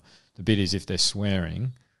reinforcer. The bit is if they're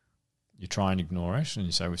swearing, you try and ignore it, and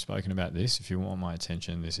you say, we've spoken about this. If you want my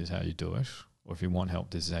attention, this is how you do it. Or if you want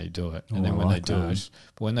help, this is how you do it. And then when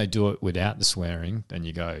they do it without the swearing, then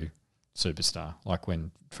you go superstar. Like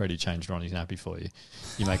when Freddie changed Ronnie's nappy for you,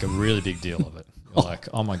 you make a really big deal of it. You're like,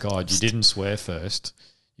 oh my God, you didn't swear first.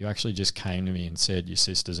 You actually just came to me and said your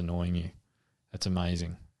sister's annoying you. That's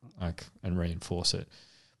amazing. Like, and reinforce it.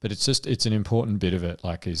 But it's an important bit of it,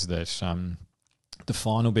 like, is that the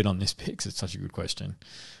final bit on this pick, it's such a good question.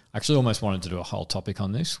 I actually almost wanted to do a whole topic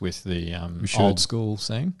on this with the old school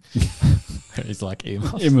thing. It's like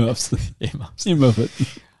earmuffs. Earmuff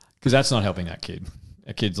it. Because that's not helping that kid.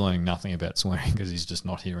 A kid's learning nothing about swearing because he's just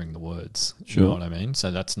not hearing the words. Sure. You know what I mean?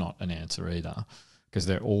 So that's not an answer either, because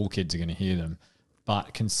all kids are going to hear them.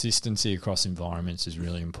 But consistency across environments is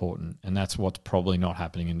really important, and that's what's probably not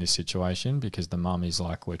happening in this situation, because the mum is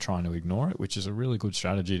like, we're trying to ignore it, which is a really good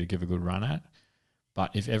strategy to give a good run at.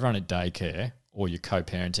 But if everyone at daycare or you're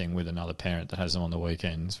co-parenting with another parent that has them on the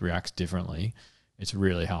weekends reacts differently, it's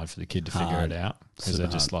really hard for the kid to figure it out, because they're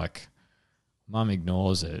just like, mum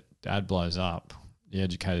ignores it, dad blows up, the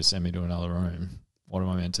educator sent me to another room. What am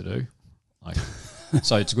I meant to do? Like,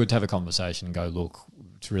 so it's good to have a conversation and go, look,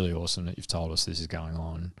 it's really awesome that you've told us this is going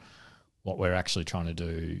on. What we're actually trying to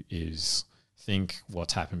do is think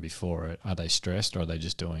what's happened before it. Are they stressed, or are they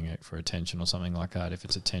just doing it for attention or something like that? If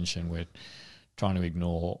it's attention, we're trying to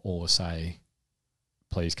ignore or say,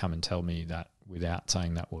 please come and tell me that without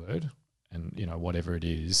saying that word, and, you know, whatever it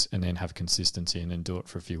is, and then have consistency and then do it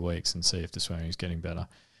for a few weeks and see if the swearing is getting better.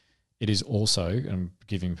 It is also, I'm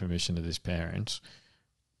giving permission to this parent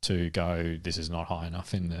to go, this is not high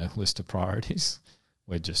enough in the list of priorities.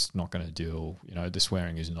 We're just not going to deal, you know, the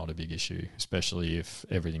swearing is not a big issue, especially if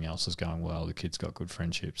everything else is going well, the kid's got good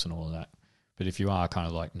friendships and all of that. But if you are kind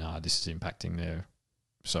of like, nah, this is impacting their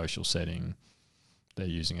social setting, they're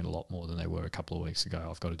using it a lot more than they were a couple of weeks ago,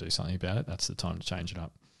 I've got to do something about it, that's the time to change it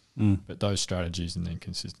up. But those strategies and then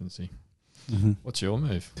consistency. Mm-hmm. What's your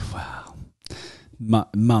move? Wow.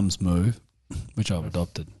 Mum's move, which I've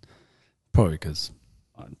adopted, probably because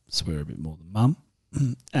I swear a bit more than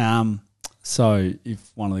mum. So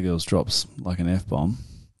if one of the girls drops like an F-bomb,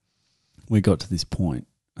 we got to this point,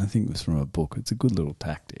 I think it was from a book, it's a good little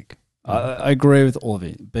tactic. I agree with all of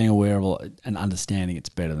it. Being aware of it and understanding it's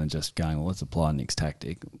better than just going, well, let's apply Nick's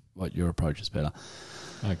tactic. What your approach is better.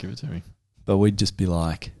 Oh, give it to me. But we'd just be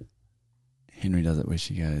like, Henry does it where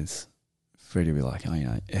she goes, Freddie will be like, oh, you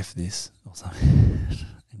know, F this or something.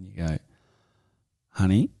 And you go,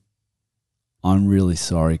 honey, I'm really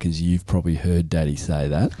sorry because you've probably heard Daddy say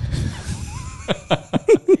that.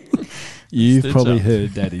 You've probably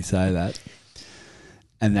heard Daddy say that.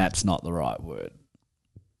 And that's not the right word.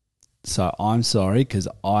 So I'm sorry because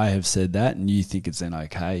I have said that and you think it's then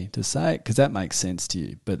okay to say it because that makes sense to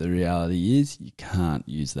you. But the reality is you can't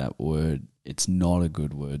use that word. It's not a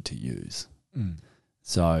good word to use.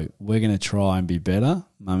 So we're going to try and be better,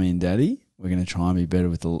 Mummy and Daddy. We're going to try and be better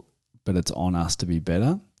but it's on us to be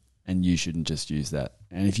better, and you shouldn't just use that.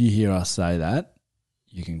 And if you hear us say that,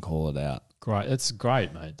 you can call it out. Great. That's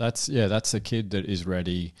great, mate. That's a kid that is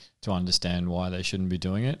ready to understand why they shouldn't be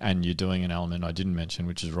doing it, and you're doing an element I didn't mention,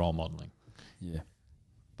 which is role modelling. Yeah.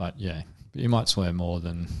 But you might swear more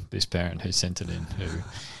than this parent who sent it in, who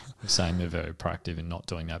was saying they're very proactive in not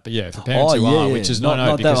doing that. But yeah, for parents who are, which is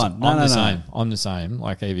not because that one. I'm the same.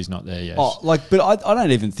 Like Evie's not there yet. But I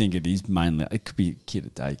don't even think it is mainly. It could be a kid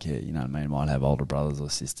at daycare. You know what I mean? Might have older brothers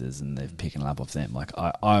or sisters, and they're picking it up off them. Like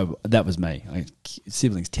I that was me.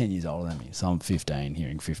 Siblings 10 years older than me, so I'm 15,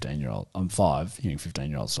 hearing 15-year-old. I'm 5, hearing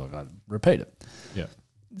 15-year-olds talk. I repeat it. Yeah.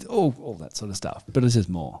 All that sort of stuff. But it's just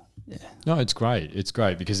more. Yeah. No, it's great. It's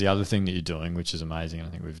great because the other thing that you're doing, which is amazing, and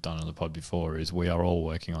I think we've done on the pod before, is we are all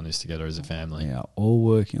working on this together as a family. We are all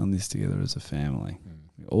working on this together as a family.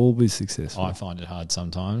 We all be successful. I find it hard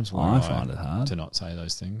sometimes. I find it hard to not say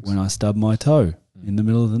those things. When I stub my toe in the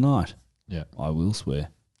middle of the night, I will swear.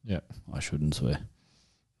 Yeah, I shouldn't swear.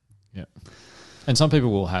 Yeah, and some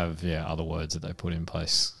people will have other words that they put in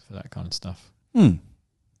place for that kind of stuff.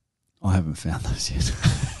 I haven't found those yet.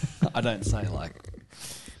 I don't say like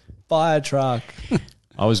fire truck.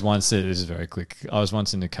 I was once, this is very quick, I was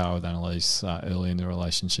once in the car with Annalise early in the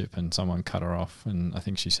relationship, and someone cut her off, and I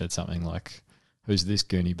think she said something like, who's this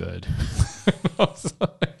Goonie bird? I was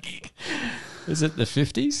like, is it the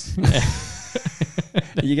 50s?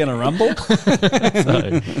 Are you going to rumble? So,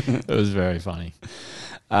 it was very funny.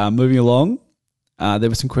 Moving along, there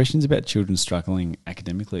were some questions about children struggling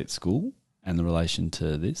academically at school and the relation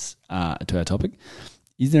to this, to our topic.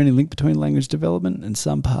 Is there any link between language development and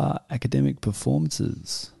subpar academic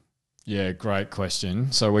performances? Yeah, great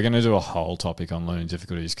question. So we're going to do a whole topic on learning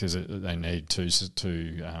difficulties because they need two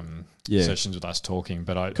sessions with us talking,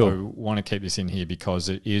 but I Cool. want to keep this in here because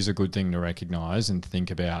it is a good thing to recognise and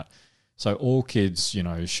think about. So all kids,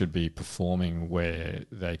 should be performing where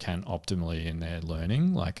they can optimally in their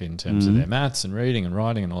learning, like in terms of their maths and reading and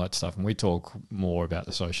writing and all that stuff. And we talk more about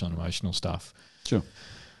the social and emotional stuff. Sure.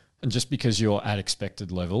 And just because you're at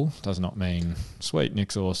expected level does not mean, sweet,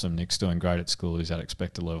 Nick's awesome, Nick's doing great at school, he's at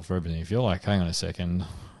expected level for everything. If you're like, hang on a second,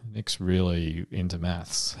 Nick's really into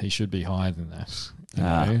maths, he should be higher than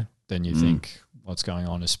that, then you think, what's going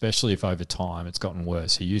on? Especially if over time it's gotten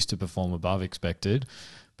worse. He used to perform above expected,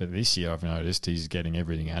 but this year I've noticed he's getting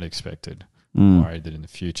everything at expected. I'm worried that in the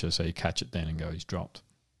future, so you catch it then and go, he's dropped.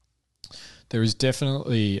 There is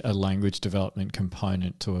definitely a language development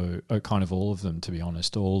component to a kind of all of them, to be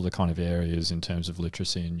honest, all the kind of areas in terms of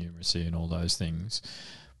literacy and numeracy and all those things.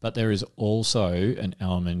 But there is also an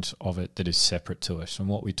element of it that is separate to it. And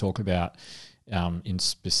what we talk about in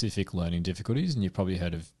specific learning difficulties, and you've probably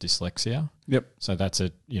heard of dyslexia. Yep. So that's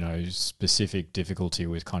a specific difficulty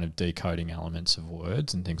with kind of decoding elements of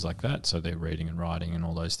words and things like that. So their reading and writing and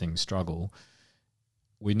all those things struggle.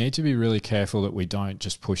 We need to be really careful that we don't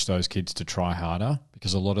just push those kids to try harder,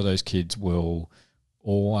 because a lot of those kids will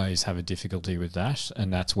always have a difficulty with that,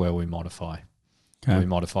 and that's where we modify. Okay. We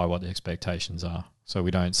modify what the expectations are. So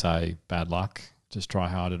we don't say, bad luck, just try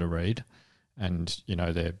harder to read, and,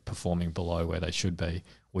 they're performing below where they should be.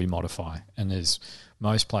 We modify. And there's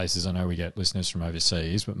most places, I know we get listeners from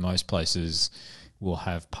overseas, but most places will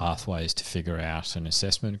have pathways to figure out an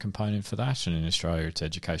assessment component for that. And in Australia, it's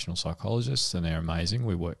educational psychologists, and they're amazing.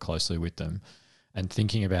 We work closely with them. And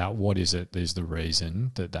thinking about what is the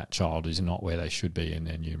reason that child is not where they should be in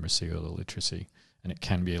their numeracy or the literacy. And it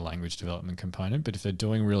can be a language development component. But if they're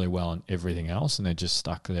doing really well on everything else and they're just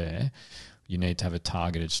stuck there, you need to have a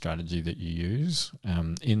targeted strategy that you use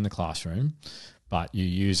in the classroom, but you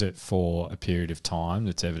use it for a period of time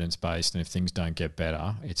that's evidence-based, and if things don't get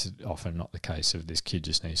better, it's often not the case of this kid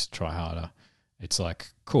just needs to try harder. It's like,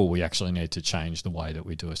 cool, we actually need to change the way that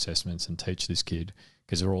we do assessments and teach this kid,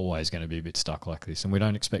 because they're always going to be a bit stuck like this. And we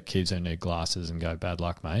don't expect kids who need glasses and go, bad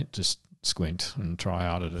luck, mate, just squint and try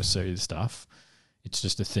harder to see the stuff. It's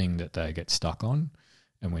just a thing that they get stuck on,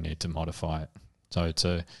 and we need to modify it.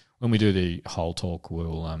 So when we do the whole talk,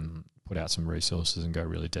 we'll put out some resources and go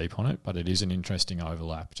really deep on it, but it is an interesting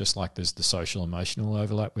overlap. Just like there's the social emotional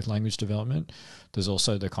overlap with language development, there's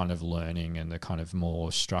also the kind of learning and the kind of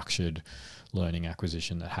more structured learning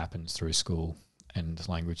acquisition that happens through school and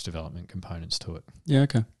language development components to it. Yeah,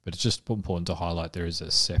 okay. But it's just important to highlight there is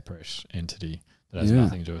a separate entity that has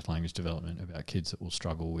nothing to do with language development about kids that will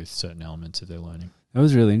struggle with certain elements of their learning. That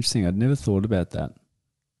was really interesting. I'd never thought about that.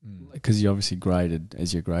 Because you obviously graded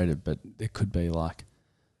as you're graded, but it could be like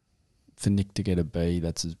for Nick to get a B,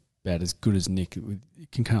 that's about as good as Nick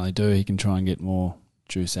can currently do. He can try and get more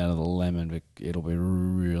juice out of the lemon, but it'll be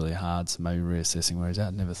really hard. So maybe reassessing where he's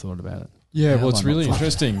at. Never thought about it. Yeah, well, it's really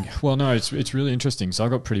interesting. Well, no, it's really interesting. So I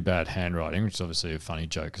got pretty bad handwriting, which is obviously a funny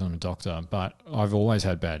joke because I'm a doctor, but I've always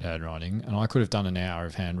had bad handwriting, and I could have done an hour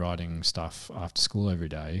of handwriting stuff after school every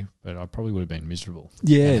day, but I probably would have been miserable.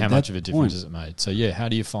 Yeah, and how much of a difference has it made? So, yeah, how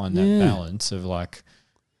do you find that balance of like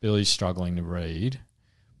Billy's struggling to read,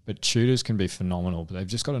 but tutors can be phenomenal, but they've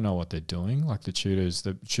just got to know what they're doing. Like the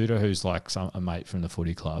tutor who's like a mate from the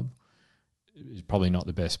footy club is probably not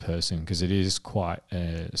the best person, because it is quite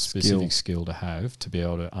a specific skill to have to be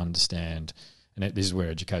able to understand. And this is where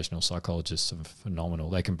educational psychologists are phenomenal.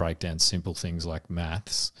 They can break down simple things like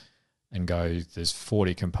maths and go, there's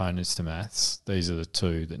 40 components to maths. These are the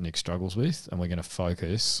two that Nick struggles with, and we're going to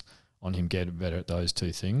focus on him getting better at those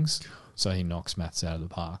two things so he knocks maths out of the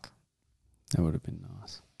park. That would have been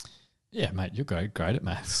nice. Yeah, mate, you're great at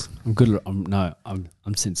maths. I'm good at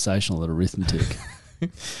I'm sensational at arithmetic.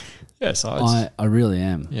 Yeah, so I really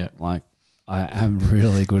am. Yeah. Like, I am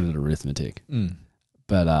really good at arithmetic. Mm.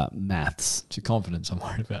 But maths. It's your confidence I'm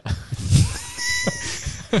worried about.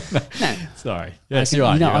 No. Sorry. Yes, you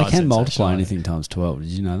are. I can multiply anything times 12. Did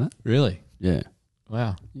you know that? Really? Yeah.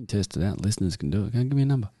 Wow. You can test it out. Listeners can do it. Give me a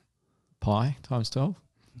number. Pi times 12?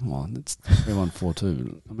 Well, that's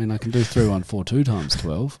 3142. I mean, I can do 3142 times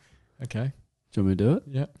 12. Okay. Do you want me to do it?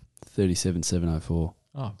 Yeah. 37704.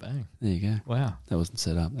 Oh, bang. There you go. Wow. That wasn't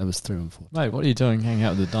set up. That was 314. Mate, what are you doing hanging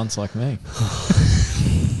out with a dunce like me?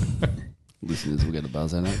 Listeners will get a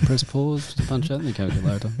buzz out of that. Press pause, just punch out in the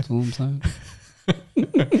calculator. That's all I'm saying.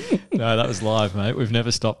 No, that was live, mate. We've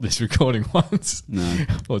never stopped this recording once. No.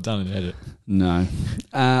 Or done an edit. No.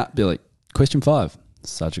 Billy, question 5.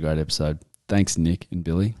 Such a great episode. Thanks, Nick and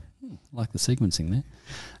Billy. Like the sequencing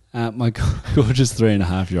there. My gorgeous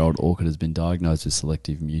 3.5-year-old orchid has been diagnosed with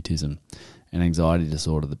selective mutism, an anxiety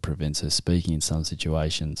disorder that prevents her speaking in some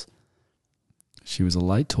situations. She was a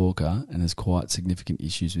late talker and has quite significant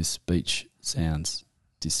issues with speech sounds,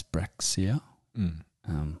 dyspraxia,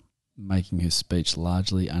 making her speech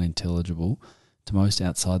largely unintelligible to most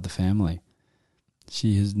outside the family.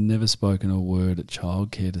 She has never spoken a word at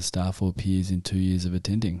childcare to staff or peers in 2 years of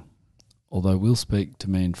attending, although will speak to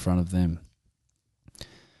me in front of them.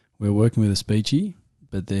 We're working with a speechy,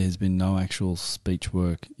 but there has been no actual speech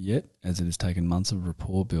work yet, as it has taken months of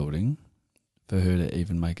rapport building for her to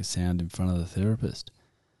even make a sound in front of the therapist.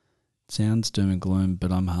 It sounds doom and gloom,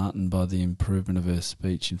 but I'm heartened by the improvement of her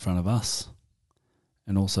speech in front of us,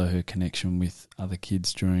 and also her connection with other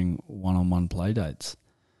kids during one-on-one play dates.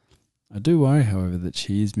 I do worry, however, that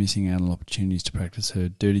she is missing out on opportunities to practice her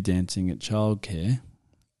dirty dancing at childcare,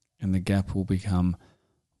 and the gap will become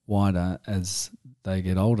wider as they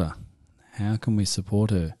get older. How can we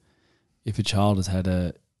support her? If a child has had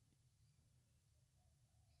a...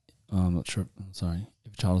 I'm not sure. Sorry.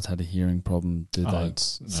 If a child has had a hearing problem, do they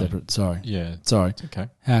separate? No. Sorry. Yeah. Sorry. It's okay.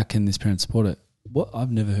 How can this parent support it? What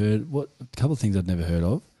I've never heard... A couple of things I've never heard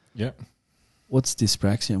of. Yep. What's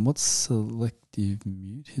dyspraxia and what's selective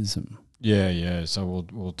mutism? Yeah. So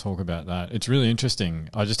we'll talk about that. It's really interesting.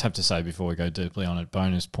 I just have to say before we go deeply on it,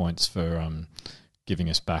 bonus points for giving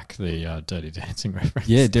us back the Dirty Dancing reference.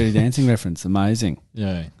 Yeah, Dirty Dancing reference. Amazing.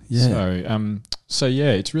 Yeah. So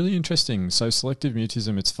yeah, it's really interesting. So selective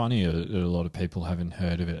mutism, it's funny that a lot of people haven't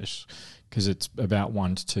heard of it because it's about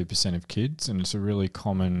 1 to 2% of kids, and it's a really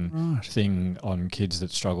common thing on kids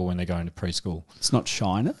that struggle when they go into preschool. It's not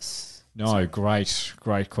shyness? No,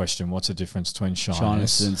 great question. What's the difference between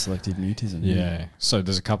shyness and selective mutism? Yeah. So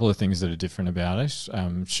there's a couple of things that are different about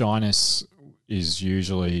it. Shyness is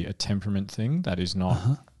usually a temperament thing. That is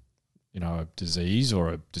not, a disease or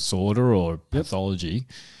a disorder or a pathology.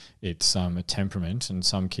 It's a temperament, and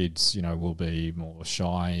some kids, will be more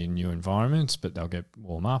shy in new environments, but they'll get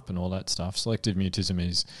warm up and all that stuff. Selective mutism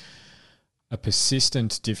is a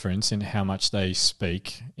persistent difference in how much they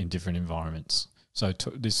speak in different environments. So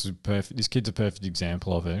this is perfect. This kid's a perfect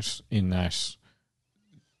example of it in that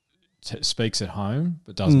speaks at home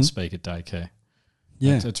but doesn't speak at daycare.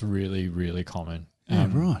 Yeah, it's really, really common.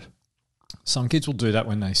 Right. Some kids will do that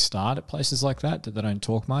when they start at places like that they don't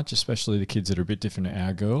talk much, especially the kids that are a bit different to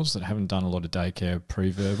our girls that haven't done a lot of daycare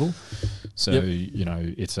pre-verbal. So,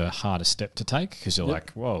 it's a harder step to take because you're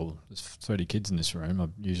like, whoa, there's 30 kids in this room.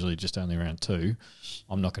 I'm usually just only around 2.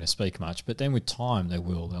 I'm not going to speak much. But then with time,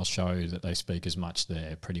 they'll show that they speak as much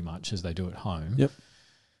there pretty much as they do at home. Yep.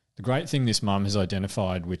 The great thing this mum has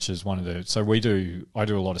identified, which is I do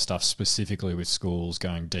a lot of stuff specifically with schools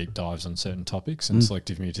going deep dives on certain topics, and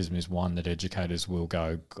selective mutism is one that educators will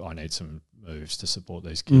go, I need some moves to support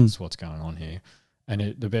these kids, what's going on here.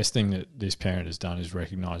 And the best thing that this parent has done is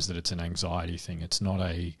recognise that it's an anxiety thing. It's not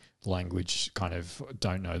a language kind of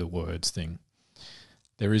don't know the words thing.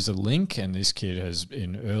 There is a link, and this kid has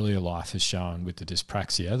in earlier life has shown with the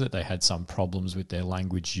dyspraxia that they had some problems with their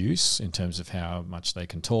language use in terms of how much they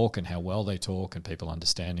can talk and how well they talk and people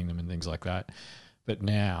understanding them and things like that. But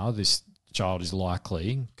now this child is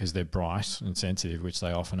likely, because they're bright and sensitive, which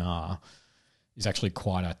they often are, is actually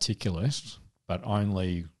quite articulate, but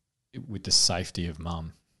only with the safety of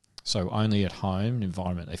mum. So only at home, an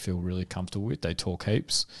environment they feel really comfortable with, they talk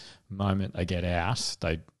heaps. The moment they get out,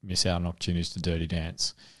 they miss out on opportunities to dirty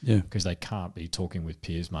dance because they can't be talking with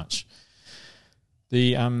peers much.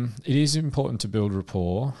 It is important to build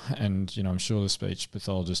rapport, and I'm sure the speech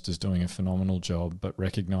pathologist is doing a phenomenal job, but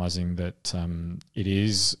recognising that it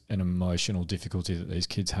is an emotional difficulty that these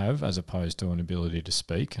kids have as opposed to an ability to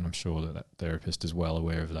speak, and I'm sure that therapist is well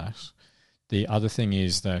aware of that. The other thing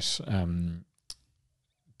is that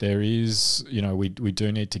there is, we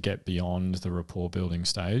do need to get beyond the rapport building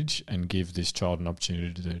stage and give this child an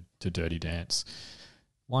opportunity to dirty dance.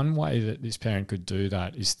 One way that this parent could do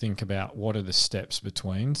that is think about what are the steps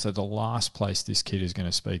between. So the last place this kid is going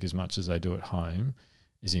to speak as much as they do at home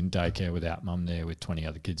is in daycare without mum there with 20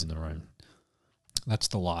 other kids in the room. That's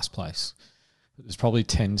the last place. But there's probably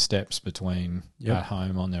 10 steps between at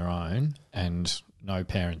home on their own and no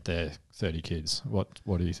parent there, 30 kids. What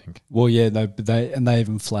do you think? Well, yeah, they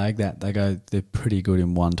even flag that. They go, they're pretty good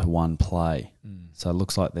in one-to-one play. So it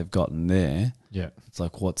looks like they've gotten there. Yeah. It's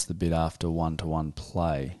like, what's the bit after one-to-one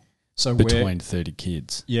play so between 30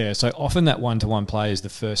 kids? Yeah, so often that one-to-one play is the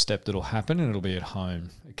first step that'll happen, and it'll be at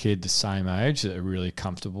home. A kid the same age that they're really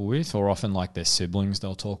comfortable with, or often like their siblings,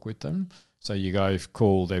 they'll talk with them. So you go,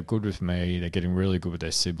 cool, they're good with me, they're getting really good with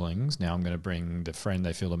their siblings. Now I'm going to bring the friend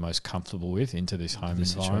they feel the most comfortable with into this home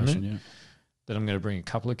environment. Then I'm going to bring a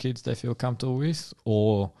couple of kids they feel comfortable with,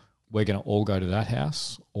 or we're going to all go to that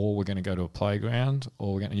house, or we're going to go to a playground,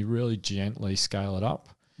 or you really gently scale it up.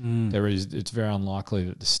 It's very unlikely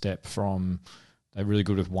that the step from they're really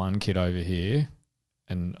good with one kid over here,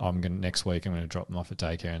 and next week I'm going to drop them off at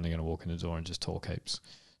daycare, and they're going to walk in the door and just talk heaps.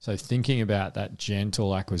 So thinking about that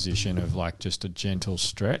gentle acquisition of like just a gentle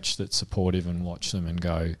stretch that's supportive, and watch them and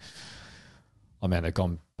go, I mean, they've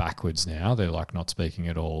gone backwards now. They're like not speaking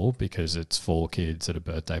at all because it's 4 kids at a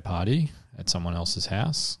birthday party at someone else's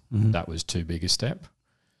house. That was too big a step.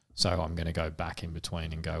 So I'm going to go back in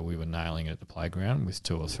between and go, we were nailing it at the playground with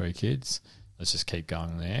 2 or 3 kids. Let's just keep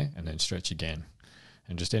going there and then stretch again.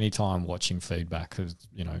 And just any time watching feedback,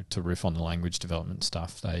 to riff on the language development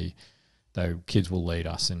stuff, kids will lead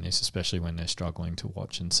us in this, especially when they're struggling to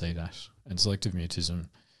watch and see that. And selective mutism,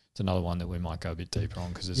 it's another one that we might go a bit deeper on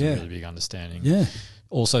because there's a really big understanding. Yeah.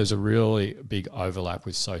 Also, there's a really big overlap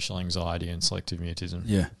with social anxiety and selective mutism.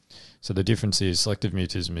 Yeah. So the difference is selective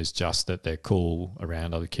mutism is just that they're cool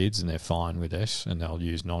around other kids and they're fine with it, and they'll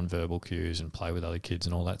use non-verbal cues and play with other kids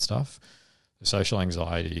and all that stuff. The social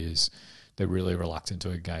anxiety is they're really reluctant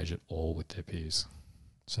to engage at all with their peers.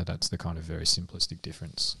 So that's the kind of very simplistic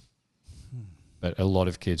difference. But a lot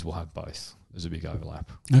of kids will have both. There's a big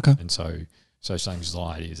overlap. Okay. And so social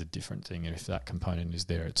anxiety is a different thing. And if that component is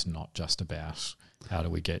there, it's not just about how do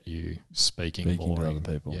we get you speaking more to other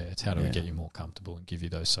people. Yeah, it's how do we get you more comfortable and give you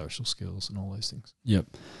those social skills and all those things. Yep.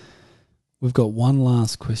 We've got one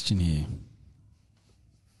last question here.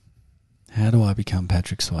 How do I become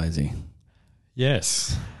Patrick Swayze?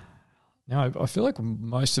 Yes. Now, I feel like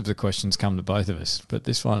most of the questions come to both of us, but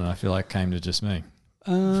this one I feel like came to just me.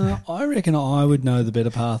 I reckon I would know the better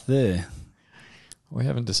path there. We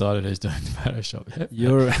haven't decided who's doing the Photoshop yet.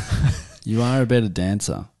 You are a better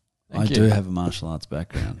dancer. Thank you. do have a martial arts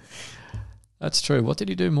background. That's true. What did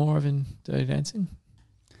he do more of in Dirty Dancing?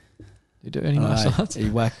 Did he do any martial arts? He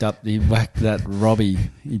whacked that Robbie.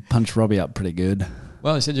 He punched Robbie up pretty good.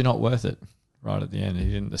 Well, he said you're not worth it right at the end. He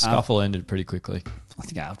didn't. The scuffle ended pretty quickly. I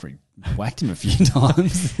think after he whacked him a few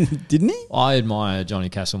times, didn't he? I admire Johnny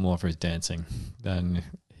Castle more for his dancing than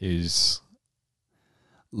his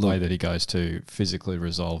way that he goes to physically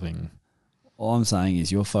resolving. All I'm saying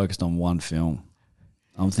is you're focused on one film.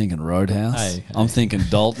 I'm thinking Roadhouse. Hey. I'm thinking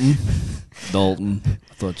Dalton. Dalton.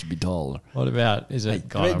 I thought you'd be taller. What about, is it, Hey,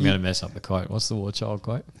 God, I'm going to mess up the quote. What's the War Child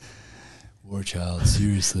quote? War Child,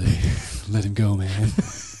 seriously. Let him go, man.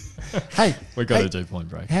 Hey, We got to do Point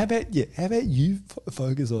Break. How about you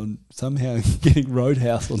focus on somehow getting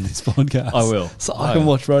Roadhouse on this podcast? I will. So I can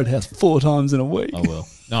watch Roadhouse 4 times in a week. I will.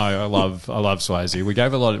 No, I love Swayze. We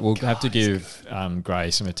gave a lot. We'll have to give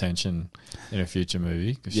Gray some attention in a future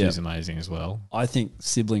movie because she's amazing as well. I think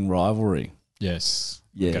sibling rivalry. Yes.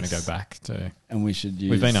 Yes. We're going to go back to. And we should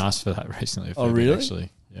use. We've been asked for that recently. Oh, really?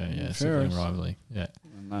 Actually, yeah. Sibling rivalry. Yeah.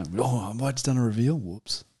 No. Oh, have I just done a reveal?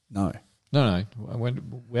 Whoops. No. No.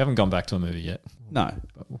 We haven't gone back to a movie yet. No,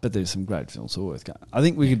 but there's some great films worth going. I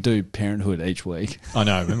think we could do Parenthood each week. I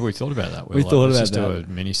know. Remember we thought about that. We thought about just that. do a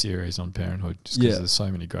mini-series on Parenthood just because there's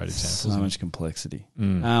so many great examples. So much complexity.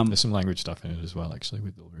 There's some language stuff in it as well, actually,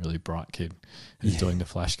 with the really bright kid who's doing the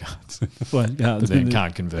flashcards. But then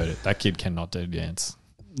can't convert it. That kid cannot do dance.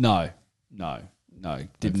 No.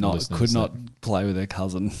 Could not play with her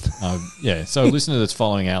cousin. So a listener that's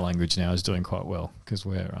following our language now is doing quite well because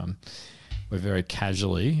we're very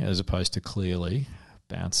casually, as opposed to clearly,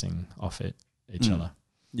 bouncing off each other.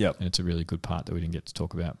 Yep. And it's a really good part that we didn't get to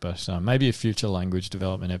talk about. But maybe a future language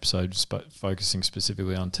development episode focusing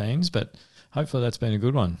specifically on teens, but hopefully that's been a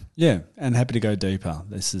good one. Yeah, and happy to go deeper.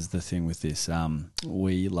 This is the thing with this.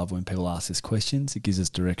 We love when people ask us questions. It gives us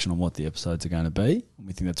direction on what the episodes are going to be.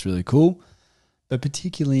 We think that's really cool. But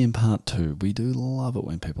particularly in part 2, we do love it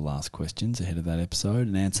when people ask questions ahead of that episode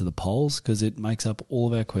and answer the polls because it makes up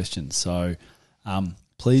all of our questions. So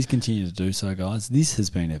please continue to do so, guys. This has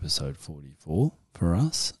been episode 44 for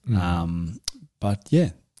us. But yeah,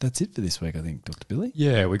 that's it for this week, I think, Dr. Billy.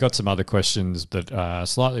 Yeah, we got some other questions that are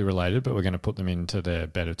slightly related, but we're going to put them into their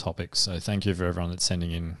better topics. So thank you for everyone that's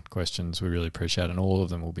sending in questions. We really appreciate it, and all of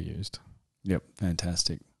them will be used. Yep,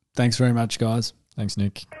 fantastic. Thanks very much, guys. Thanks,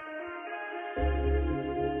 Nick.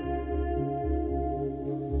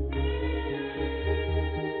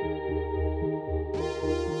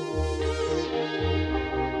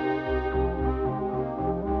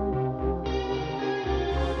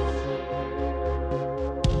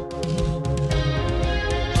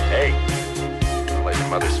 Hey, don't let your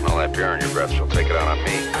mother smell that beer on your breath. She'll take it out on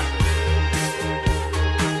me.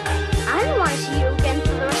 I don't want to see you again for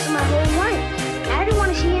the rest of my whole life. I don't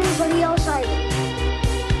want to see anybody else either.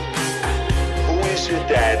 Who is your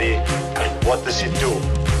daddy and what does he do?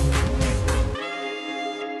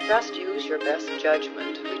 Just use your best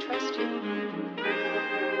judgment. We trust you.